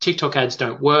 TikTok ads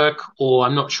don't work, or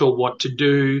I'm not sure what to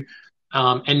do,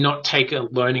 and not take a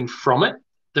learning from it.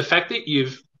 The fact that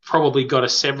you've probably got a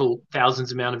several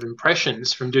thousands amount of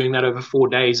impressions from doing that over 4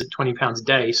 days at £20 a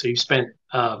day, so you've spent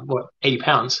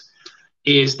 £80,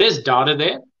 is there's data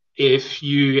there. If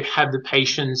you have the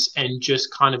patience and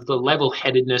just kind of the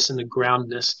level-headedness and the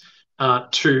groundedness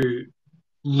to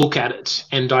look at it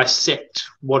and dissect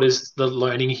what is the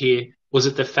learning here. Was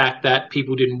it the fact that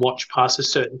people didn't watch past a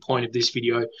certain point of this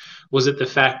video? Was it the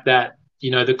fact that,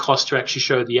 you know, the cost to actually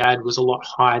show the ad was a lot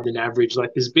higher than average?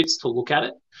 Like, there's bits to look at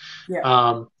it.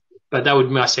 Yeah. But that would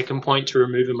be my second point, to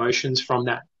remove emotions from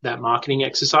that marketing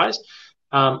exercise.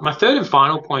 My third and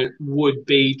final point would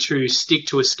be to stick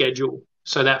to a schedule.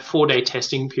 So that 4-day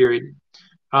testing period.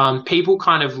 People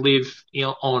kind of live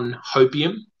on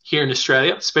hopium here in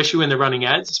Australia, especially when they're running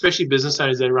ads, especially business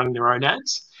owners that are running their own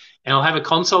ads. And I'll have a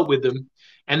consult with them,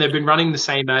 and they've been running the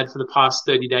same ad for the past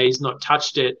 30 days, not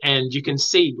touched it. And you can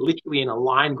see literally in a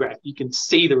line graph, you can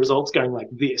see the results going like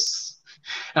this.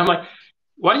 And I'm like,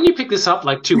 why didn't you pick this up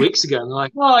like 2 weeks ago? And they're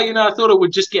like, well, you know, I thought it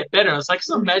would just get better. And I was like, it's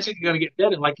not magically going to get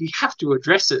better. Like, you have to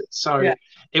address it. So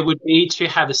it would be to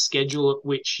have a schedule at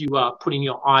which you are putting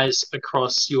your eyes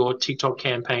across your TikTok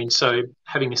campaign. So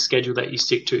having a schedule that you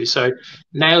stick to. So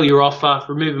nail your offer,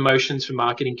 remove emotions from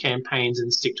marketing campaigns,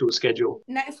 and stick to a schedule.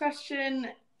 Next question,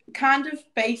 kind of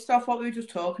based off what we were just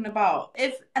talking about.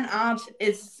 If an ad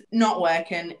is not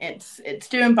working, it's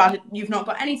doing bad, you've not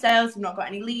got any sales, you've not got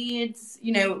any leads,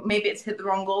 you know, maybe it's hit the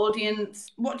wrong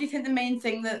audience. What do you think the main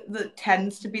thing that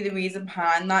tends to be the reason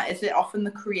behind that? Is it often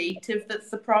the creative that's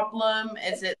the problem?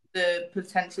 Is it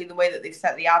potentially the way that they've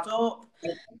set the ad up?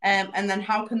 And then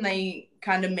how can they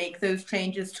kind of make those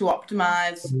changes to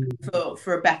optimize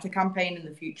for a better campaign in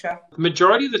the future? The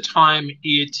majority of the time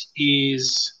it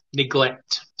is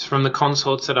neglect. from the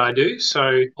consults that I do.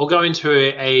 So I'll go into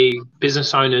a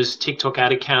business owner's TikTok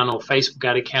ad account or Facebook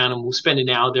ad account, and we'll spend an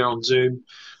hour there on Zoom.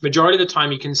 Majority of the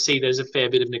time, you can see there's a fair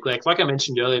bit of neglect. Like I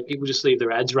mentioned earlier, people just leave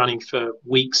their ads running for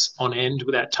weeks on end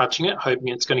without touching it, hoping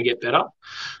it's going to get better.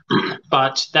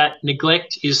 But that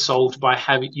neglect is solved by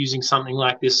using something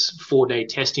like this 4-day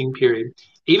testing period.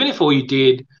 Even if all you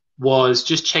did was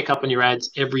just check up on your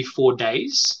ads every 4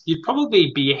 days, you'd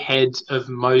probably be ahead of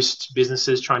most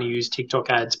businesses trying to use TikTok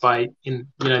ads by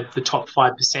the top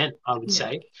 5%, I would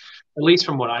say, at least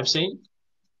from what I've seen.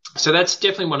 So that's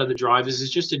definitely one of the drivers,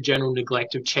 is just a general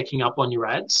neglect of checking up on your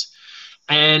ads.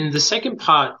 And the second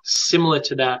part, similar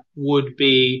to that, would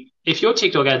be if your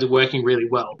TikTok ads are working really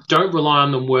well, don't rely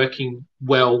on them working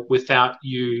well without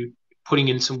you putting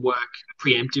in some work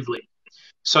preemptively.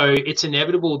 So it's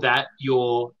inevitable that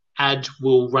your ad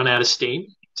will run out of steam.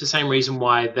 It's the same reason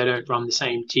why they don't run the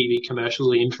same TV commercials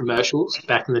or infomercials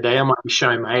back in the day. I might be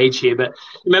showing my age here, but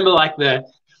remember like the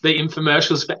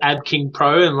infomercials for Ab King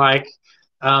Pro, and like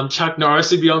Chuck Norris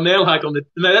would be on there, like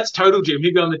that's Total Gym.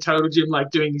 He'd be on the Total Gym,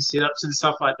 like doing his sit-ups and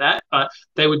stuff like that. But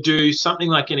they would do something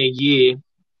like in a year,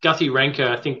 Guthy Renker,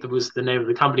 I think that was the name of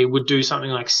the company, would do something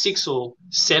like 6 or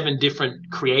 7 different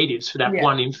creatives for that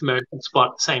one infomercial spot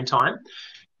at the same time,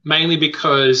 mainly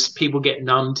because people get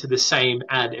numb to the same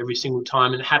ad every single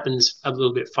time, and it happens a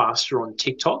little bit faster on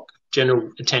TikTok, general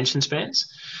attention spans.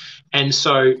 And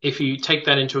so if you take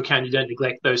that into account, you don't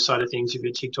neglect those side of things of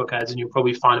your TikTok ads, and you'll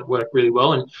probably find it work really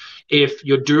well. And if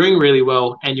you're doing really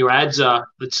well and your ads are,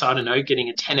 I don't know, getting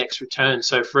a 10x return,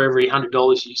 so for every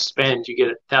 $100 you spend, you get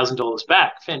 $1,000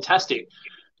 back, fantastic.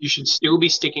 You should still be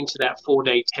sticking to that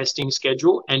 4-day testing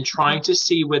schedule and trying to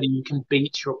see whether you can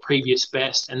beat your previous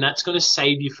best. And that's going to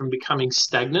save you from becoming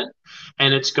stagnant,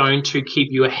 and it's going to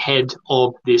keep you ahead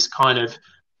of this kind of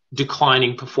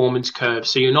declining performance curve.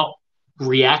 So you're not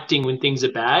reacting when things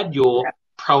are bad, you're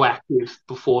proactive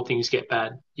before things get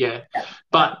bad.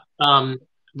 But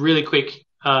really quick,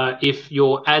 if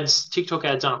your TikTok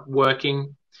ads aren't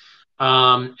working,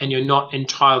 and you're not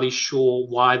entirely sure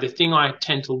why, the thing I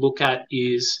tend to look at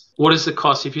is, what is the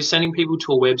cost? If you're sending people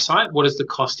to a website, what is the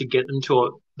cost to get them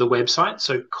to the website?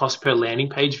 So cost per landing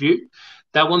page view.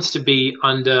 That wants to be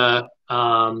under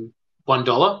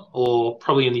 $1, or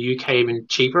probably in the UK even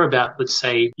cheaper, about, let's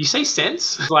say, you say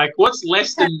cents? Like what's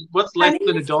less than $1? What's less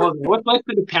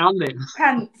than a pound then?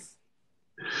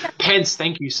 Pence,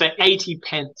 thank you. So 80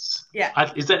 pence.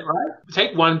 Yeah. Is that right?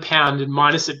 Take £1 and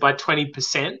minus it by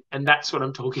 20%, and that's what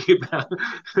I'm talking about.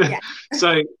 Yeah.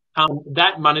 So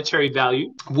that monetary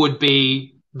value would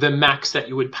be the max that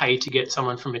you would pay to get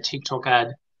someone from a TikTok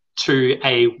ad to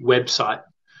a website.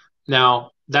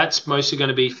 Now, that's mostly going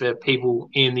to be for people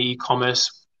in the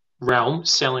e-commerce realm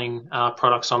selling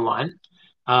products online.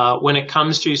 When it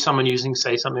comes to someone using,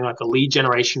 say, something like a lead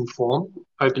generation form,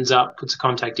 opens up, puts the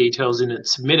contact details in it,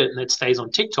 submit it, and it stays on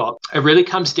TikTok, it really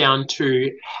comes down to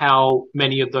how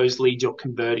many of those leads you're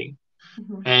converting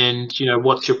and,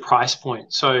 what's your price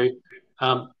point. So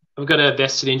I've got a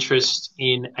vested interest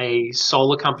in a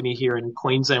solar company here in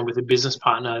Queensland with a business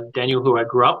partner, Daniel, who I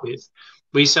grew up with.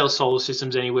 We sell solar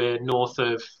systems anywhere north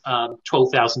of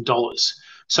 $12,000.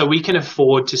 So we can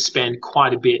afford to spend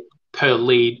quite a bit per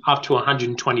lead, up to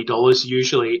 $120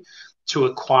 usually, to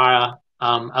acquire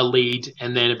a lead,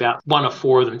 and then about 1 or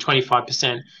 4 of them,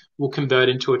 25%, will convert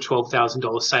into a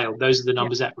 $12,000 sale. Those are the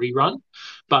numbers that we run.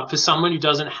 But for someone who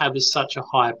doesn't have such a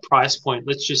high price point,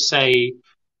 let's just say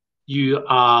you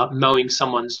are mowing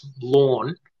someone's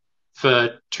lawn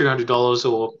for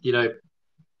 $200 or,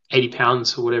 80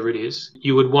 pounds or whatever it is,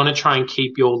 you would want to try and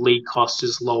keep your lead cost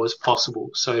as low as possible.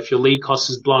 So if your lead cost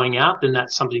is blowing out, then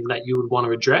that's something that you would want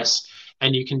to address.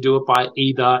 And you can do it by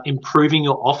either improving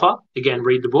your offer, again,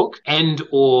 read the book, and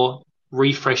or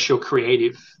refresh your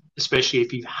creative, especially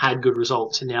if you've had good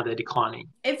results and now they're declining.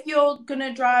 If you're going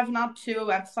to drive an ad to a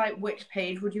website, which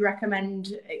page would you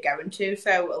recommend it going to?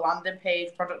 So a landing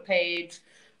page, product page?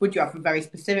 Would you have a very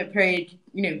specific page,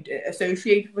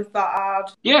 associated with that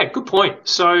ad? Yeah, good point.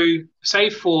 So say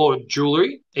for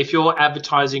jewelry, if you're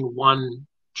advertising one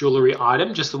jewelry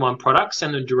item, just the one product,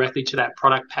 send them directly to that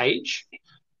product page.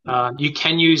 You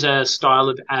can use a style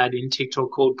of ad in TikTok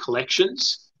called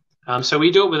collections. So we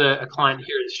do it with a client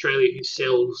here in Australia who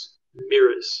sells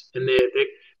mirrors, and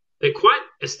they're quite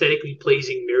aesthetically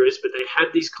pleasing mirrors, but they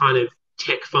have these kind of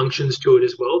tech functions to it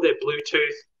as well. They're Bluetooth.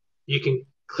 You can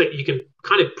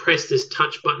kind of press this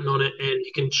touch button on it, and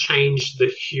you can change the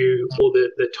hue or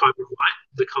the type of light,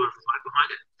 the color of the light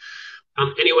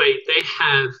behind it. Anyway, they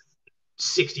have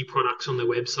 60 products on their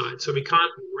website, so we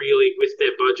can't really, with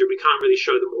their budget, we can't really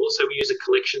show them all. So we use a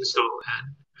collection style ad.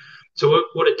 So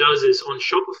what it does is on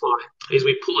Shopify is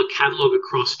we pull a catalog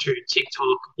across to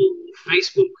TikTok or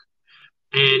Facebook,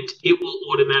 and it will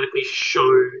automatically show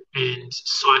and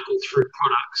cycle through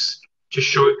products to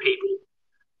show people.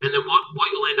 And then what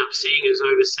you'll end up seeing is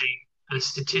over, say, a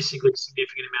statistically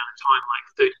significant amount of time,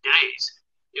 like 30 days,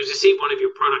 you'll just see one of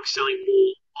your products selling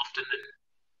more often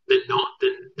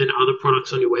than other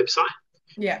products on your website.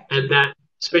 Yeah. And that,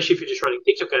 especially if you're just running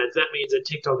TikTok ads, that means that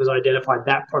TikTok has identified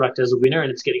that product as a winner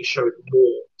and it's getting shown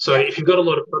more. So if you've got a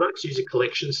lot of products, use a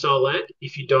collection style ad.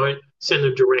 If you don't, send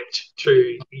them direct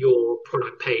to your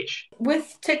product page.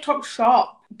 With TikTok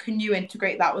Shop, can you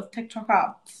integrate that with TikTok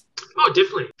ads? Oh,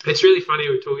 definitely. It's really funny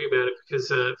we're talking about it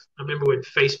because I remember when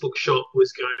Facebook Shop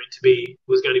was going to be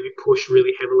pushed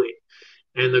really heavily,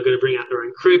 and they're going to bring out their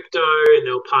own crypto, and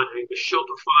they're partnering with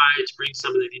Shopify to bring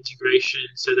some of that integration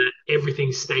so that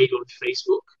everything stayed on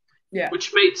Facebook. Yeah.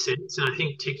 Which made sense, and I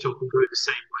think TikTok will go the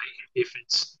same way if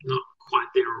it's not quite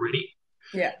there already.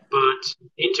 Yeah. But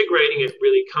integrating it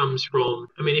really comes from,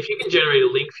 I mean, if you can generate a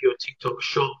link for your TikTok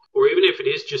shop, or even if it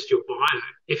is just your bio,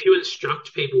 if you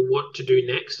instruct people what to do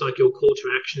next, like your call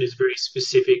to action is very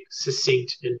specific,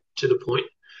 succinct, and to the point,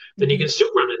 then you can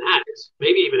still run an ad,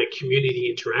 maybe even a community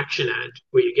interaction ad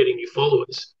where you're getting new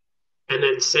followers, and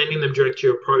then sending them direct to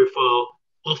your profile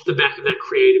off the back of that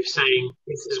creative saying,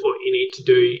 this is what you need to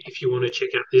do if you want to check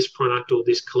out this product or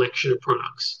this collection of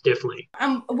products. Definitely.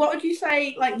 What would you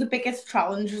say, like, the biggest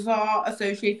challenges are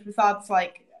associated with ads?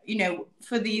 Like, you know,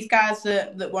 for these guys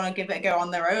that want to give it a go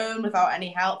on their own without any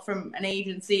help from an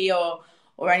agency or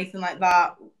anything like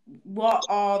that, what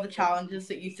are the challenges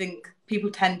that you think people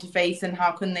tend to face, and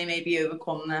how can they maybe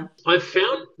overcome them? I've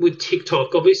found with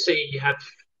TikTok, obviously you have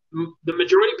the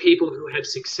majority of people who have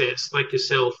success, like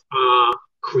yourself, are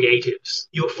creatives.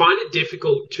 You'll find it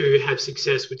difficult to have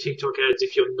success with TikTok ads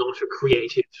if you're not a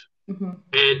creative. Mm-hmm.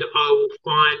 And I will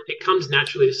find it comes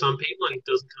naturally to some people and it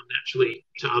doesn't come naturally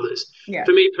to others. Yeah.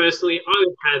 For me personally, I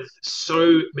have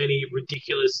so many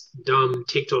ridiculous, dumb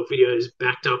TikTok videos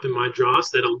backed up in my drafts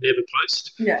that I'll never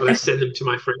post. Yeah. But I send them to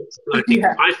my friends. I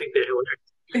think they're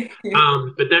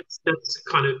hilarious. But that's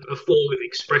kind of a form of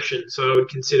expression. So I would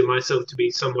consider myself to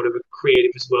be somewhat of a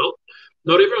creative as well.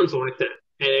 Not everyone's like that.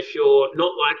 And if you're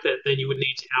not like that, then you would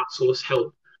need to outsource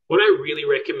help. What I really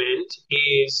recommend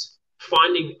is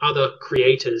finding other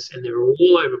creators, and they're all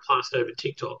plastered over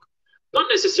TikTok. Not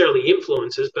necessarily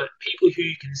influencers, but people who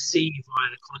you can see via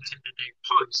the content that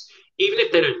they post, even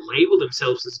if they don't label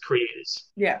themselves as creators.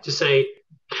 Yeah. To say,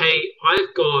 hey,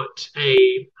 I've got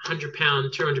a £100,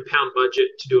 £200 budget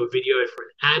to do a video for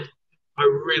an ad. I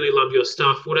really love your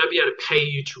stuff. Would I be able to pay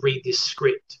you to read this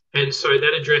script? And so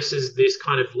that addresses this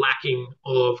kind of lacking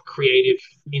of creative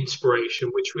inspiration,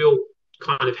 which we all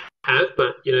kind of have,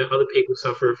 but you know, other people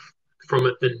suffer from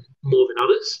it more than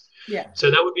others. Yeah. So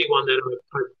that would be one that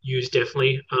I use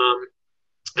definitely.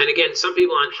 And again, some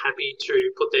people aren't happy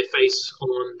to put their face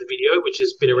on the video, which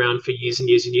has been around for years and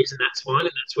years and years, and that's fine.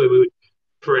 And that's where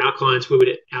for our clients, we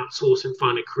would outsource and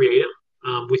find a creator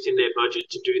within their budget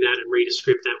to do that and read a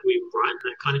script that we would write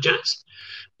and that kind of jazz.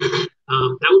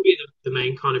 That would be the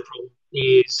main kind of problem,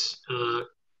 is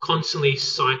constantly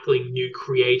cycling new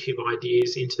creative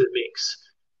ideas into the mix.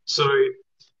 So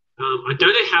I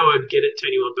don't know how I'd get it to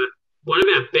anyone, but one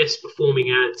of our best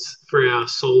performing ads for our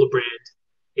solar brand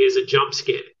is a jump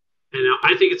scare. And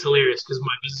I think it's hilarious because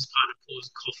my business partner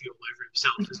pours coffee all over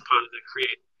himself as part of the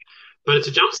creative. But it's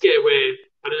a jump scare where,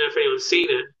 I don't know if anyone's seen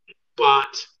it,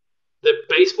 but the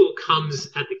baseball comes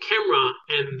at the camera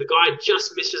and the guy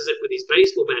just misses it with his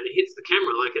baseball bat and it hits the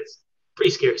camera. Like, it's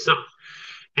pretty scary stuff.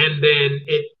 And then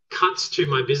it cuts to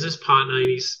my business partner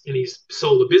in his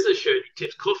solar business shirt. He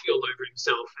tips coffee all over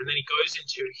himself, and then he goes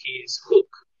into his hook,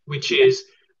 which is,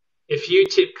 if you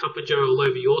tip Cup of Joe all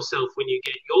over yourself when you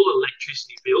get your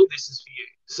electricity bill, this is for you.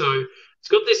 So it's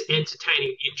got this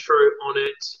entertaining intro on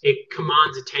it. It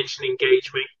commands attention,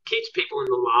 engagement, keeps people in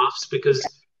the laughs because,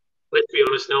 let's be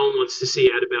honest, no one wants to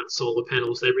see ad about solar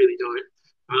panels. They really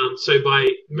don't. So by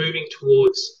moving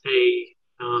towards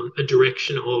a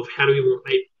direction of how do we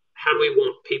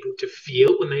want people to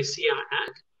feel when they see our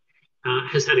ad,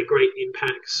 has had a great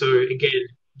impact. So again,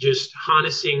 just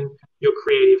harnessing your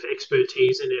creative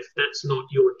expertise, and if that's not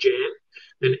your jam,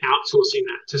 then outsourcing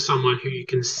that to someone who you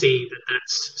can see that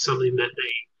that's something that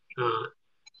they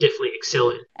definitely excel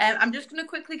in. I'm just going to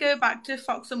quickly go back to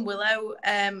Fox and Willow,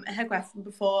 her question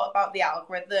before about the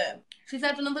algorithm. She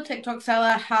said another TikTok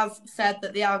seller has said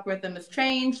that the algorithm has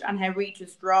changed and her reach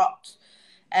has dropped.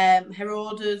 Her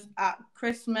orders at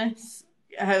Christmas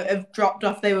have dropped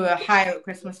off. They were higher at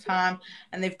Christmas time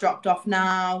and they've dropped off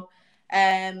now.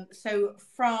 So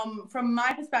from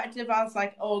my perspective as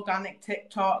like organic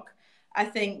TikTok, I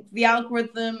think the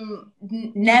algorithm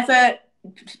never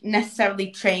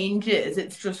necessarily changes.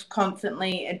 It's just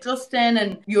constantly adjusting,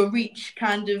 and your reach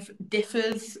kind of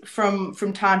differs from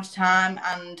time to time,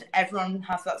 and everyone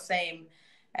has that same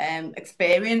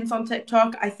experience on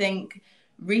TikTok. I think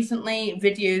recently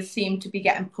videos seem to be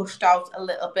getting pushed out a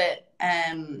little bit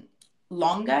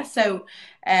longer. So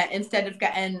instead of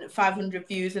getting 500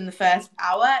 views in the first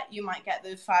hour, you might get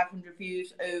those 500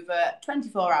 views over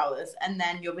 24 hours, and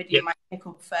then your video might pick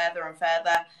up further and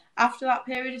further after that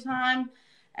period of time.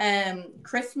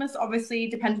 Christmas, obviously,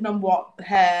 depending on what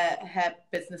her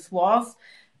business was,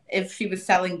 if she was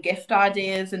selling gift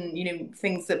ideas and, you know,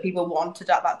 things that people wanted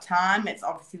at that time, it's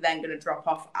obviously then going to drop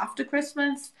off after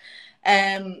Christmas.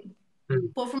 But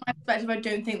from my perspective, I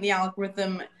don't think the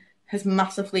algorithm has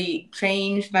massively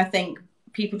changed. And I think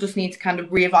people just need to kind of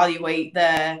reevaluate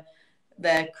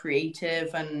their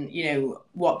creative and, you know,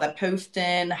 what they're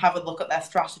posting, have a look at their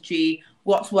strategy,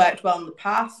 what's worked well in the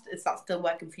past, is that still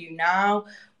working for you now?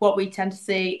 What we tend to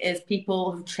see is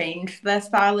people have changed their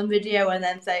style in video and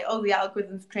then say, oh, the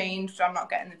algorithm's changed, so I'm not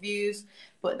getting the views.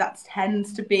 But that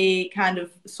tends to be kind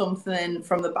of something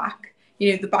from the back,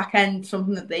 you know, the back end,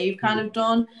 something that they've kind of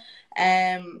done.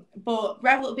 But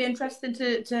Revel, it'll be interesting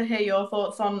to hear your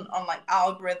thoughts on like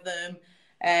algorithm,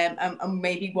 and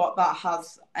maybe what that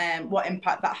has, what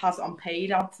impact that has on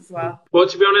paid ads as well. Well,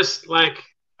 to be honest, like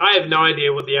I have no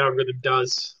idea what the algorithm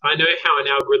does. I know how an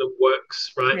algorithm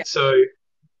works, right? Yeah. So,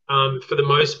 for the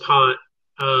most part,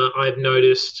 I've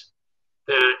noticed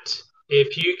that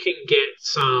if you can get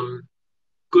some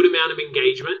good amount of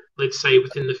engagement, let's say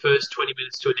within the first 20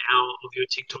 minutes to an hour of your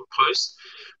TikTok post,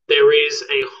 there is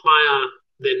a higher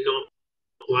than not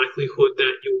likelihood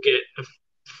that you'll get a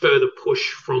further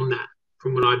push from that,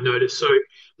 from what I've noticed. So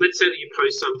let's say that you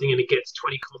post something and it gets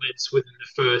 20 comments within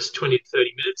the first 20 to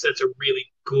 30 minutes. That's a really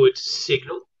good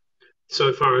signal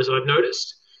so far as I've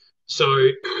noticed. So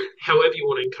however you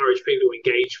want to encourage people to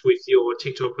engage with your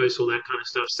TikTok posts, all that kind of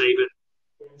stuff, save it,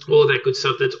 all of that good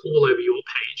stuff, that's all over your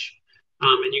page.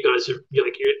 And you guys are you're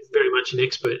very much an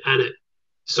expert at it.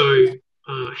 So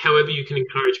however you can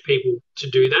encourage people to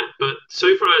do that. But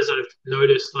so far as I've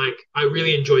noticed, like I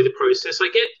really enjoy the process. I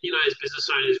get, you know, as business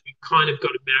owners, we kind of got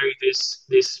to marry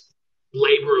this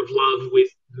labor of love with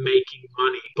making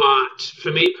money. But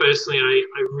for me personally, I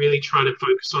really try to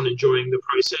focus on enjoying the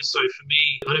process. So for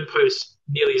me, I don't post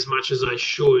nearly as much as I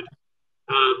should.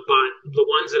 But the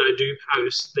ones that I do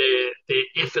post, they're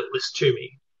effortless to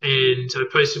me. And I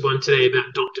posted one today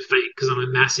about Dr. Fate because I'm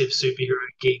a massive superhero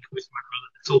geek with my brother.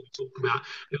 That's all we talk about.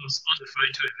 I was on the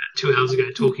phone to him about 2 hours ago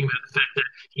talking about the fact that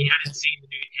he hadn't seen the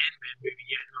new Ant-Man movie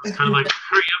yet. And I was kind of like,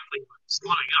 hurry up, Lee, it's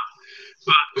slowing up.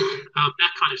 But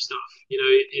that kind of stuff, you know,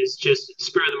 is just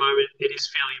spur of the moment. It is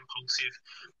fairly impulsive.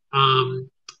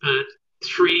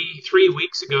 3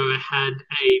 weeks ago, I had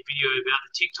a video about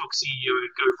the TikTok CEO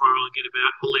go viral and get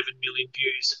about 11 million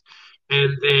views.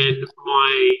 And then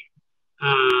my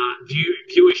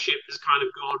viewership has kind of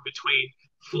gone between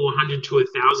 400 to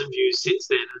 1,000 views since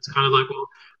then. It's kind of like, well,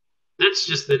 that's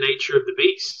just the nature of the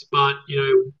beast. But, you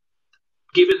know,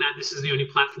 given that this is the only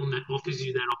platform that offers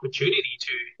you that opportunity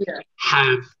to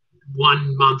have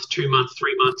 1 month, 2 months,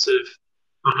 3 months of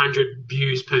 100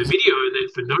 views per video, and then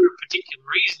for no particular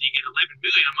reason you get 11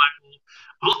 million, I'm like, well,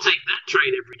 I'll take that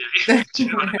trade every day. Do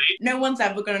you know what I mean? No one's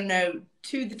ever going to know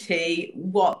to the T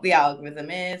what the algorithm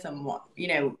is, and what, you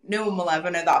know, no one will ever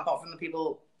know that apart from the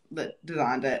people that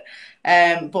designed it.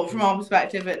 But from our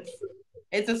perspective,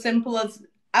 it's as simple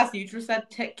as you just said.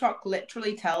 TikTok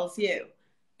literally tells you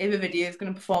if a video is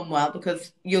going to perform well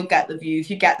because you'll get the views,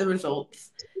 you get the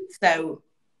results. So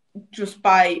just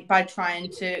by trying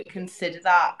to consider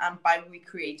that and by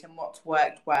recreating what's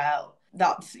worked well,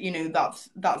 that's, you know,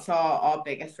 that's our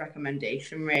biggest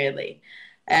recommendation, really.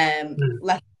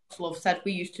 Like Love said,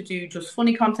 we used to do just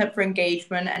funny content for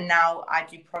engagement, and now I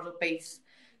do product-based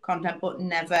content but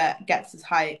never gets as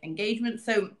high engagement.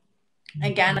 So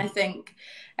again, I think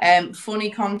funny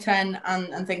content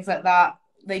and things like that,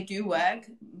 they do work.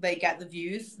 They get the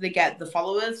views, they get the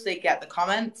followers, they get the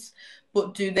comments,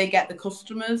 but do they get the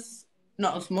customers?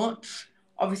 Not as much.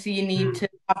 Obviously, you need to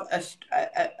have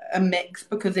a mix,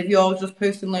 because if you're just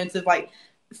posting loads of like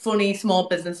funny small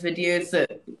business videos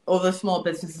that other small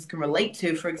businesses can relate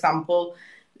to, for example,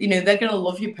 you know, they're going to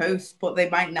love your post, but they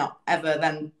might not ever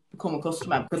then become a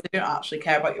customer because they don't actually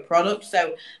care about your product.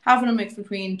 So having a mix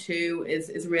between two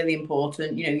is really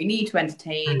important. You know, you need to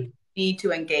entertain, you need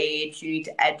to engage, you need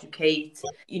to educate.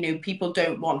 You know, people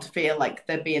don't want to feel like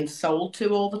they're being sold to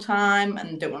all the time,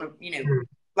 and don't want to, you know,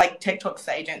 like TikToks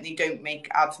say, don't make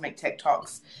ads, make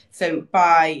TikToks. So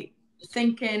by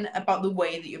thinking about the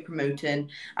way that you're promoting,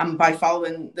 and by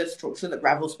following the structure that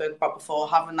Revel spoke about before,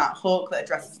 having that hook that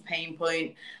addresses the pain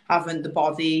point, having the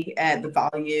body, the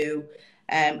value,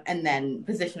 and then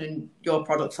positioning your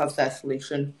products as their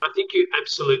solution. I think you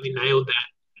absolutely nailed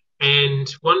that. And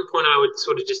one point I would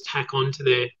sort of just tack on to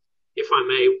there, if I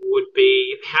may, would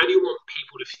be how do you want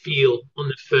people to feel on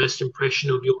the first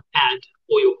impression of your ad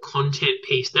or your content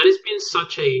piece? That has been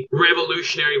such a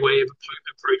revolutionary way of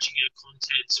approaching our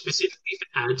content, specifically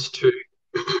for ads too.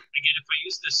 Again, if I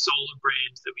use the solar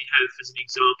brand that we have as an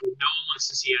example, no one wants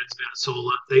to see ads about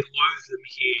solar. They loathe them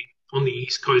here on the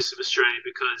east coast of Australia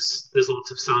because there's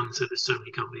lots of sun, so there's so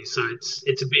many companies. So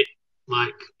it's a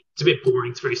bit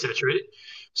boring. It's very saturated.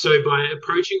 So by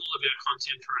approaching all of our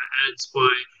content for our ads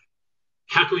by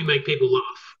how can we make people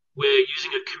laugh? We're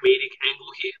using a comedic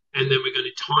angle here, and then we're going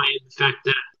to tie in the fact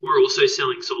that we're also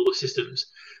selling solar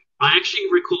systems. I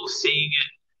actually recall seeing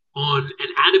it on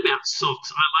an ad about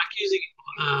socks. I like using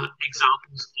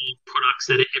examples of products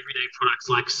that are everyday products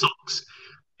like socks.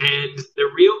 And the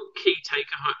real key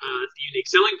the unique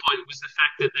selling point was the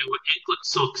fact that they were anklet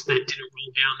socks that didn't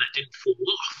roll down, that didn't fall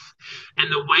off. And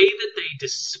the way that they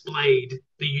displayed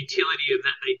the utility of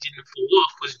that they didn't fall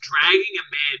off was dragging a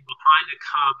man behind a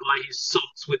car by his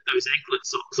socks with those anklet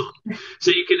socks on.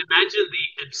 So you can imagine the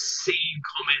obscene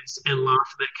comments and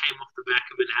laughter that came off the back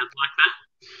of an ad like that.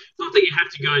 Not that you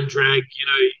have to go and drag,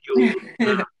 your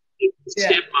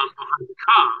stepmom behind the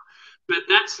car. But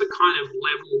that's the kind of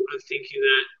level of thinking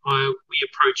that we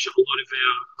approach a lot of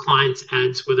our clients'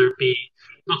 ads, whether it be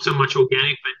not so much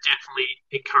organic, but definitely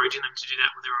encouraging them to do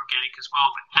that with their organic as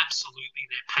well. But absolutely,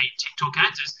 their paid TikTok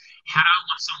ads is how do I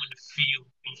want someone to feel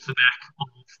off the back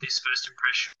of this first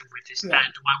impression with this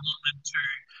ad? Do I want them to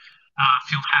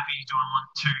feel happy? Do I want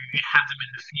to have them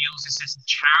in the feels? Is this a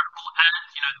charitable ad?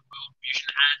 The World Vision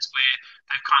ads where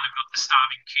they've kind of got the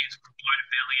starving kids with a bloated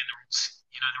belly and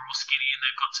they're all skinny and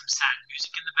they've got some sad music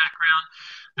in the background.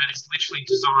 That is literally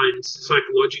designed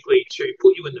psychologically to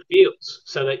put you in the feels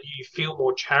so that you feel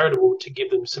more charitable to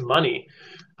give them some money.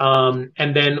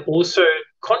 And then also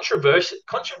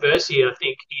controversy, I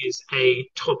think, is a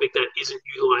topic that isn't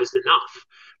utilized enough.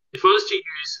 If I was to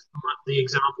use the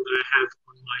example that I have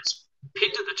on my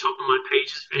pinned at the top of my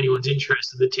pages, if anyone's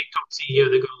interested, the TikTok CEO,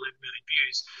 they've got 11 million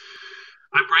views.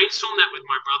 I brainstormed that with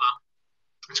my brother.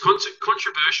 It's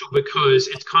controversial because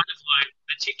it's kind of like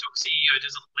the TikTok CEO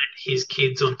doesn't let his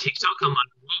kids on TikTok. I'm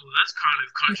like, whoa, that's kind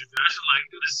of controversial. Like,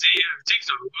 the CEO of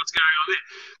TikTok, what's going on there?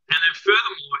 And then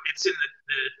furthermore, it's in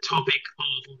the topic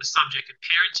of, or the subject of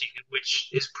parenting,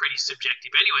 which is pretty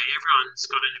subjective anyway. Everyone's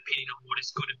got an opinion on what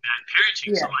is good and bad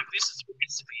parenting. So, like, this is a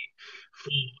recipe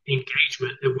for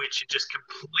engagement, in which it just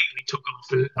completely took off.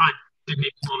 And I didn't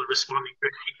even bother responding to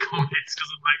any comments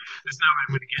because I'm like, there's no way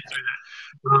I'm going to get through that.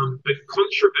 But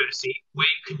controversy, where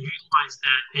you can utilize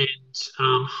that and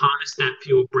harness that for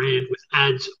your brand with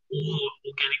ads or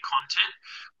organic content,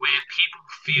 where people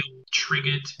feel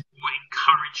triggered or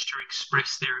encouraged to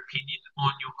express their opinion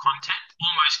on your content,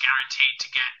 almost guaranteed to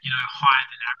get, higher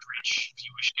than average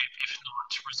viewership, if not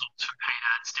results from paid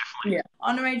ads, definitely. Yeah.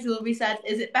 Honore Jewelry said,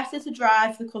 is it better to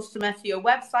drive the customer to your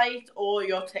website or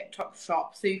your TikTok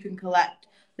shop so you can collect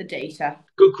the data?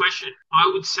 Good question. I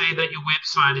would say that your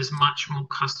website is much more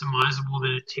customizable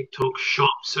than a TikTok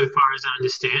shop, so far as I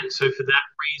understand. So for that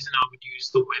reason, I would use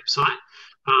the website.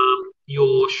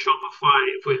 Your Shopify,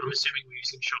 I'm assuming we're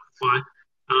using Shopify,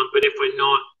 but if we're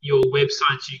not, your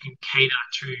websites, you can cater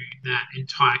to that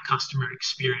entire customer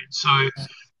experience. So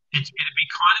it'd be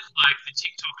kind of like the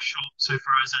TikTok shop, so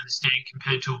far as I understand,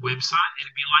 compared to a website.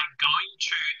 It'd be like going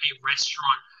to a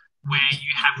restaurant where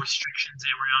you have restrictions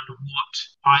around what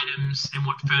items and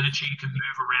what furniture you can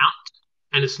move around,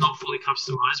 and it's not fully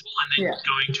customizable. And then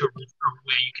going to a restaurant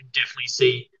where you can definitely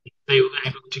see they were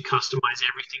able to customize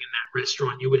everything in that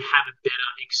restaurant. You would have a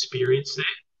better experience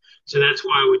there. So that's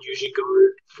why I would usually go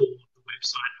for the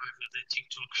website over the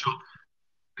TikTok shop,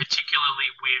 particularly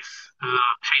with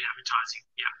paid advertising.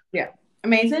 Yeah,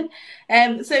 amazing.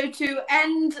 So to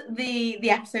end the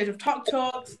episode of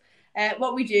TokTalks,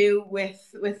 what we do with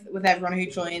everyone who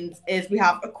joins is we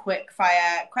have a quick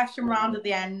fire question round at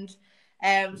the end.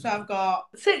 So I've got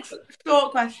 6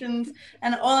 short questions,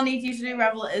 and all I need you to do,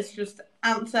 Revel, is just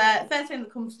answer first thing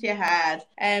that comes to your head.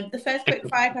 The first quick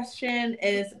fire question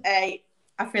is I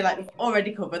feel like we've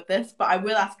already covered this, but I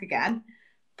will ask again.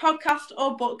 Podcast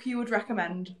or book you would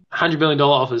recommend? $100 million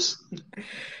offers.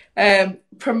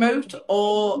 Promote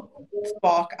or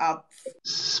spark ads?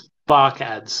 Spark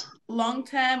ads.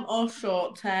 Long-term or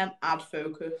short-term ad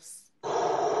focus?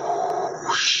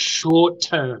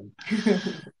 Short-term.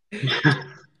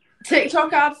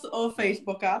 TikTok ads or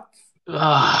Facebook ads?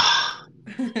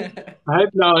 I hope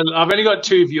no. I've only got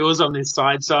 2 viewers on this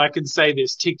side, so I can say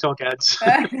this: TikTok ads.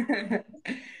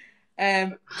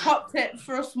 Top tips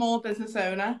for a small business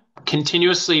owner.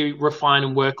 Continuously refine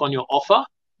and work on your offer,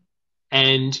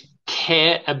 and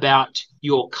care about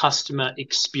your customer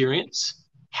experience,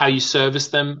 how you service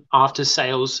them after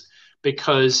sales,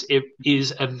 because it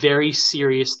is a very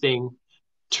serious thing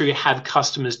to have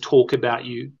customers talk about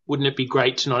you. Wouldn't it be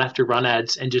great to not have to run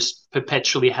ads and just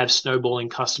perpetually have snowballing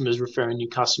customers referring new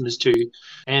customers to you?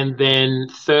 And then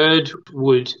third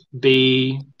would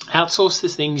be outsource the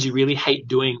things you really hate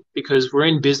doing, because we're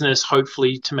in business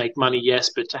hopefully to make money,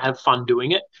 yes, but to have fun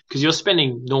doing it, because you're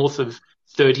spending north of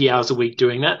 30 hours a week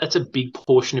doing that. That's a big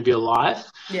portion of your life.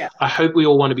 Yeah. I hope we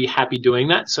all want to be happy doing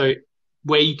that. So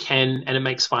where you can and it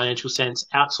makes financial sense,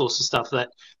 outsource the stuff that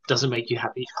doesn't make you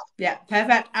happy. Yeah,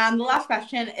 perfect. And the last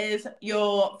question is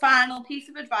your final piece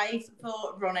of advice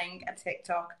for running a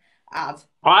TikTok ad.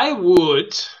 I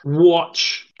would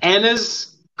watch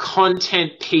Anna's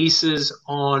content pieces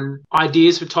on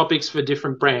ideas for topics for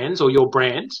different brands or your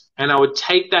brand, and I would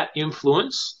take that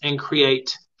influence and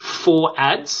create 4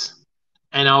 ads,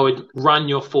 and I would run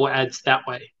your 4 ads that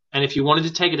way. And if you wanted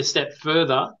to take it a step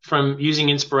further from using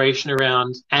inspiration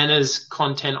around Anna's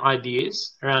content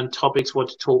ideas around topics, what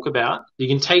to talk about, you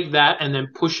can take that and then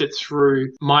push it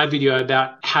through my video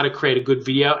about how to create a good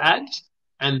video ad.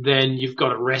 And then you've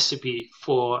got a recipe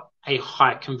for a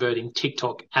high converting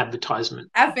TikTok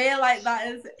advertisement. I feel like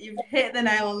you've hit the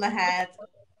nail on the head.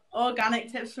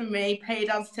 Organic tips from me, paid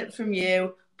ads tips from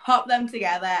you, pop them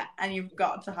together and you've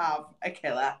got to have a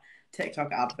killer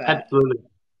TikTok advert. Absolutely.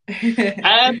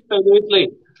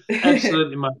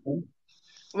 Absolutely, my friend.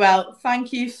 Well,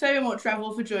 thank you so much,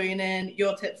 Revel, for joining.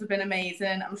 Your tips have been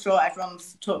amazing. I'm sure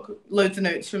everyone's took loads of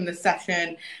notes from this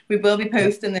session. We will be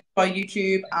posting this to our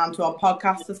YouTube and to our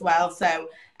podcast as well, so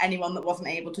anyone that wasn't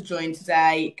able to join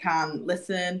today can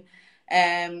listen.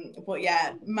 But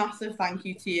yeah, massive thank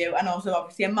you to you, and also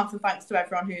obviously a massive thanks to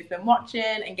everyone who's been watching,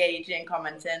 engaging,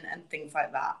 commenting, and things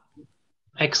like that.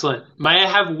 Excellent. May I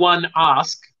have one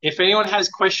ask? If anyone has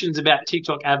questions about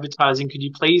TikTok advertising, could you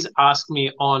please ask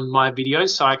me on my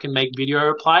videos so I can make video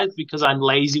replies, because I'm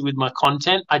lazy with my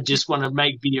content. I just want to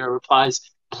make video replies,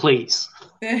 please.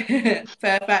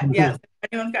 Perfect. Yes.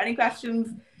 If anyone's got any questions,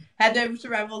 head over to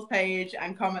Revel's page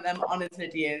and comment them on his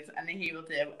videos, and then he will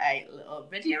do a little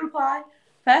video reply.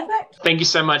 Perfect. Thank you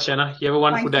so much, Anna. You have a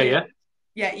wonderful day, yeah?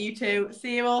 Yeah, you too.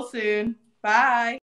 See you all soon. Bye.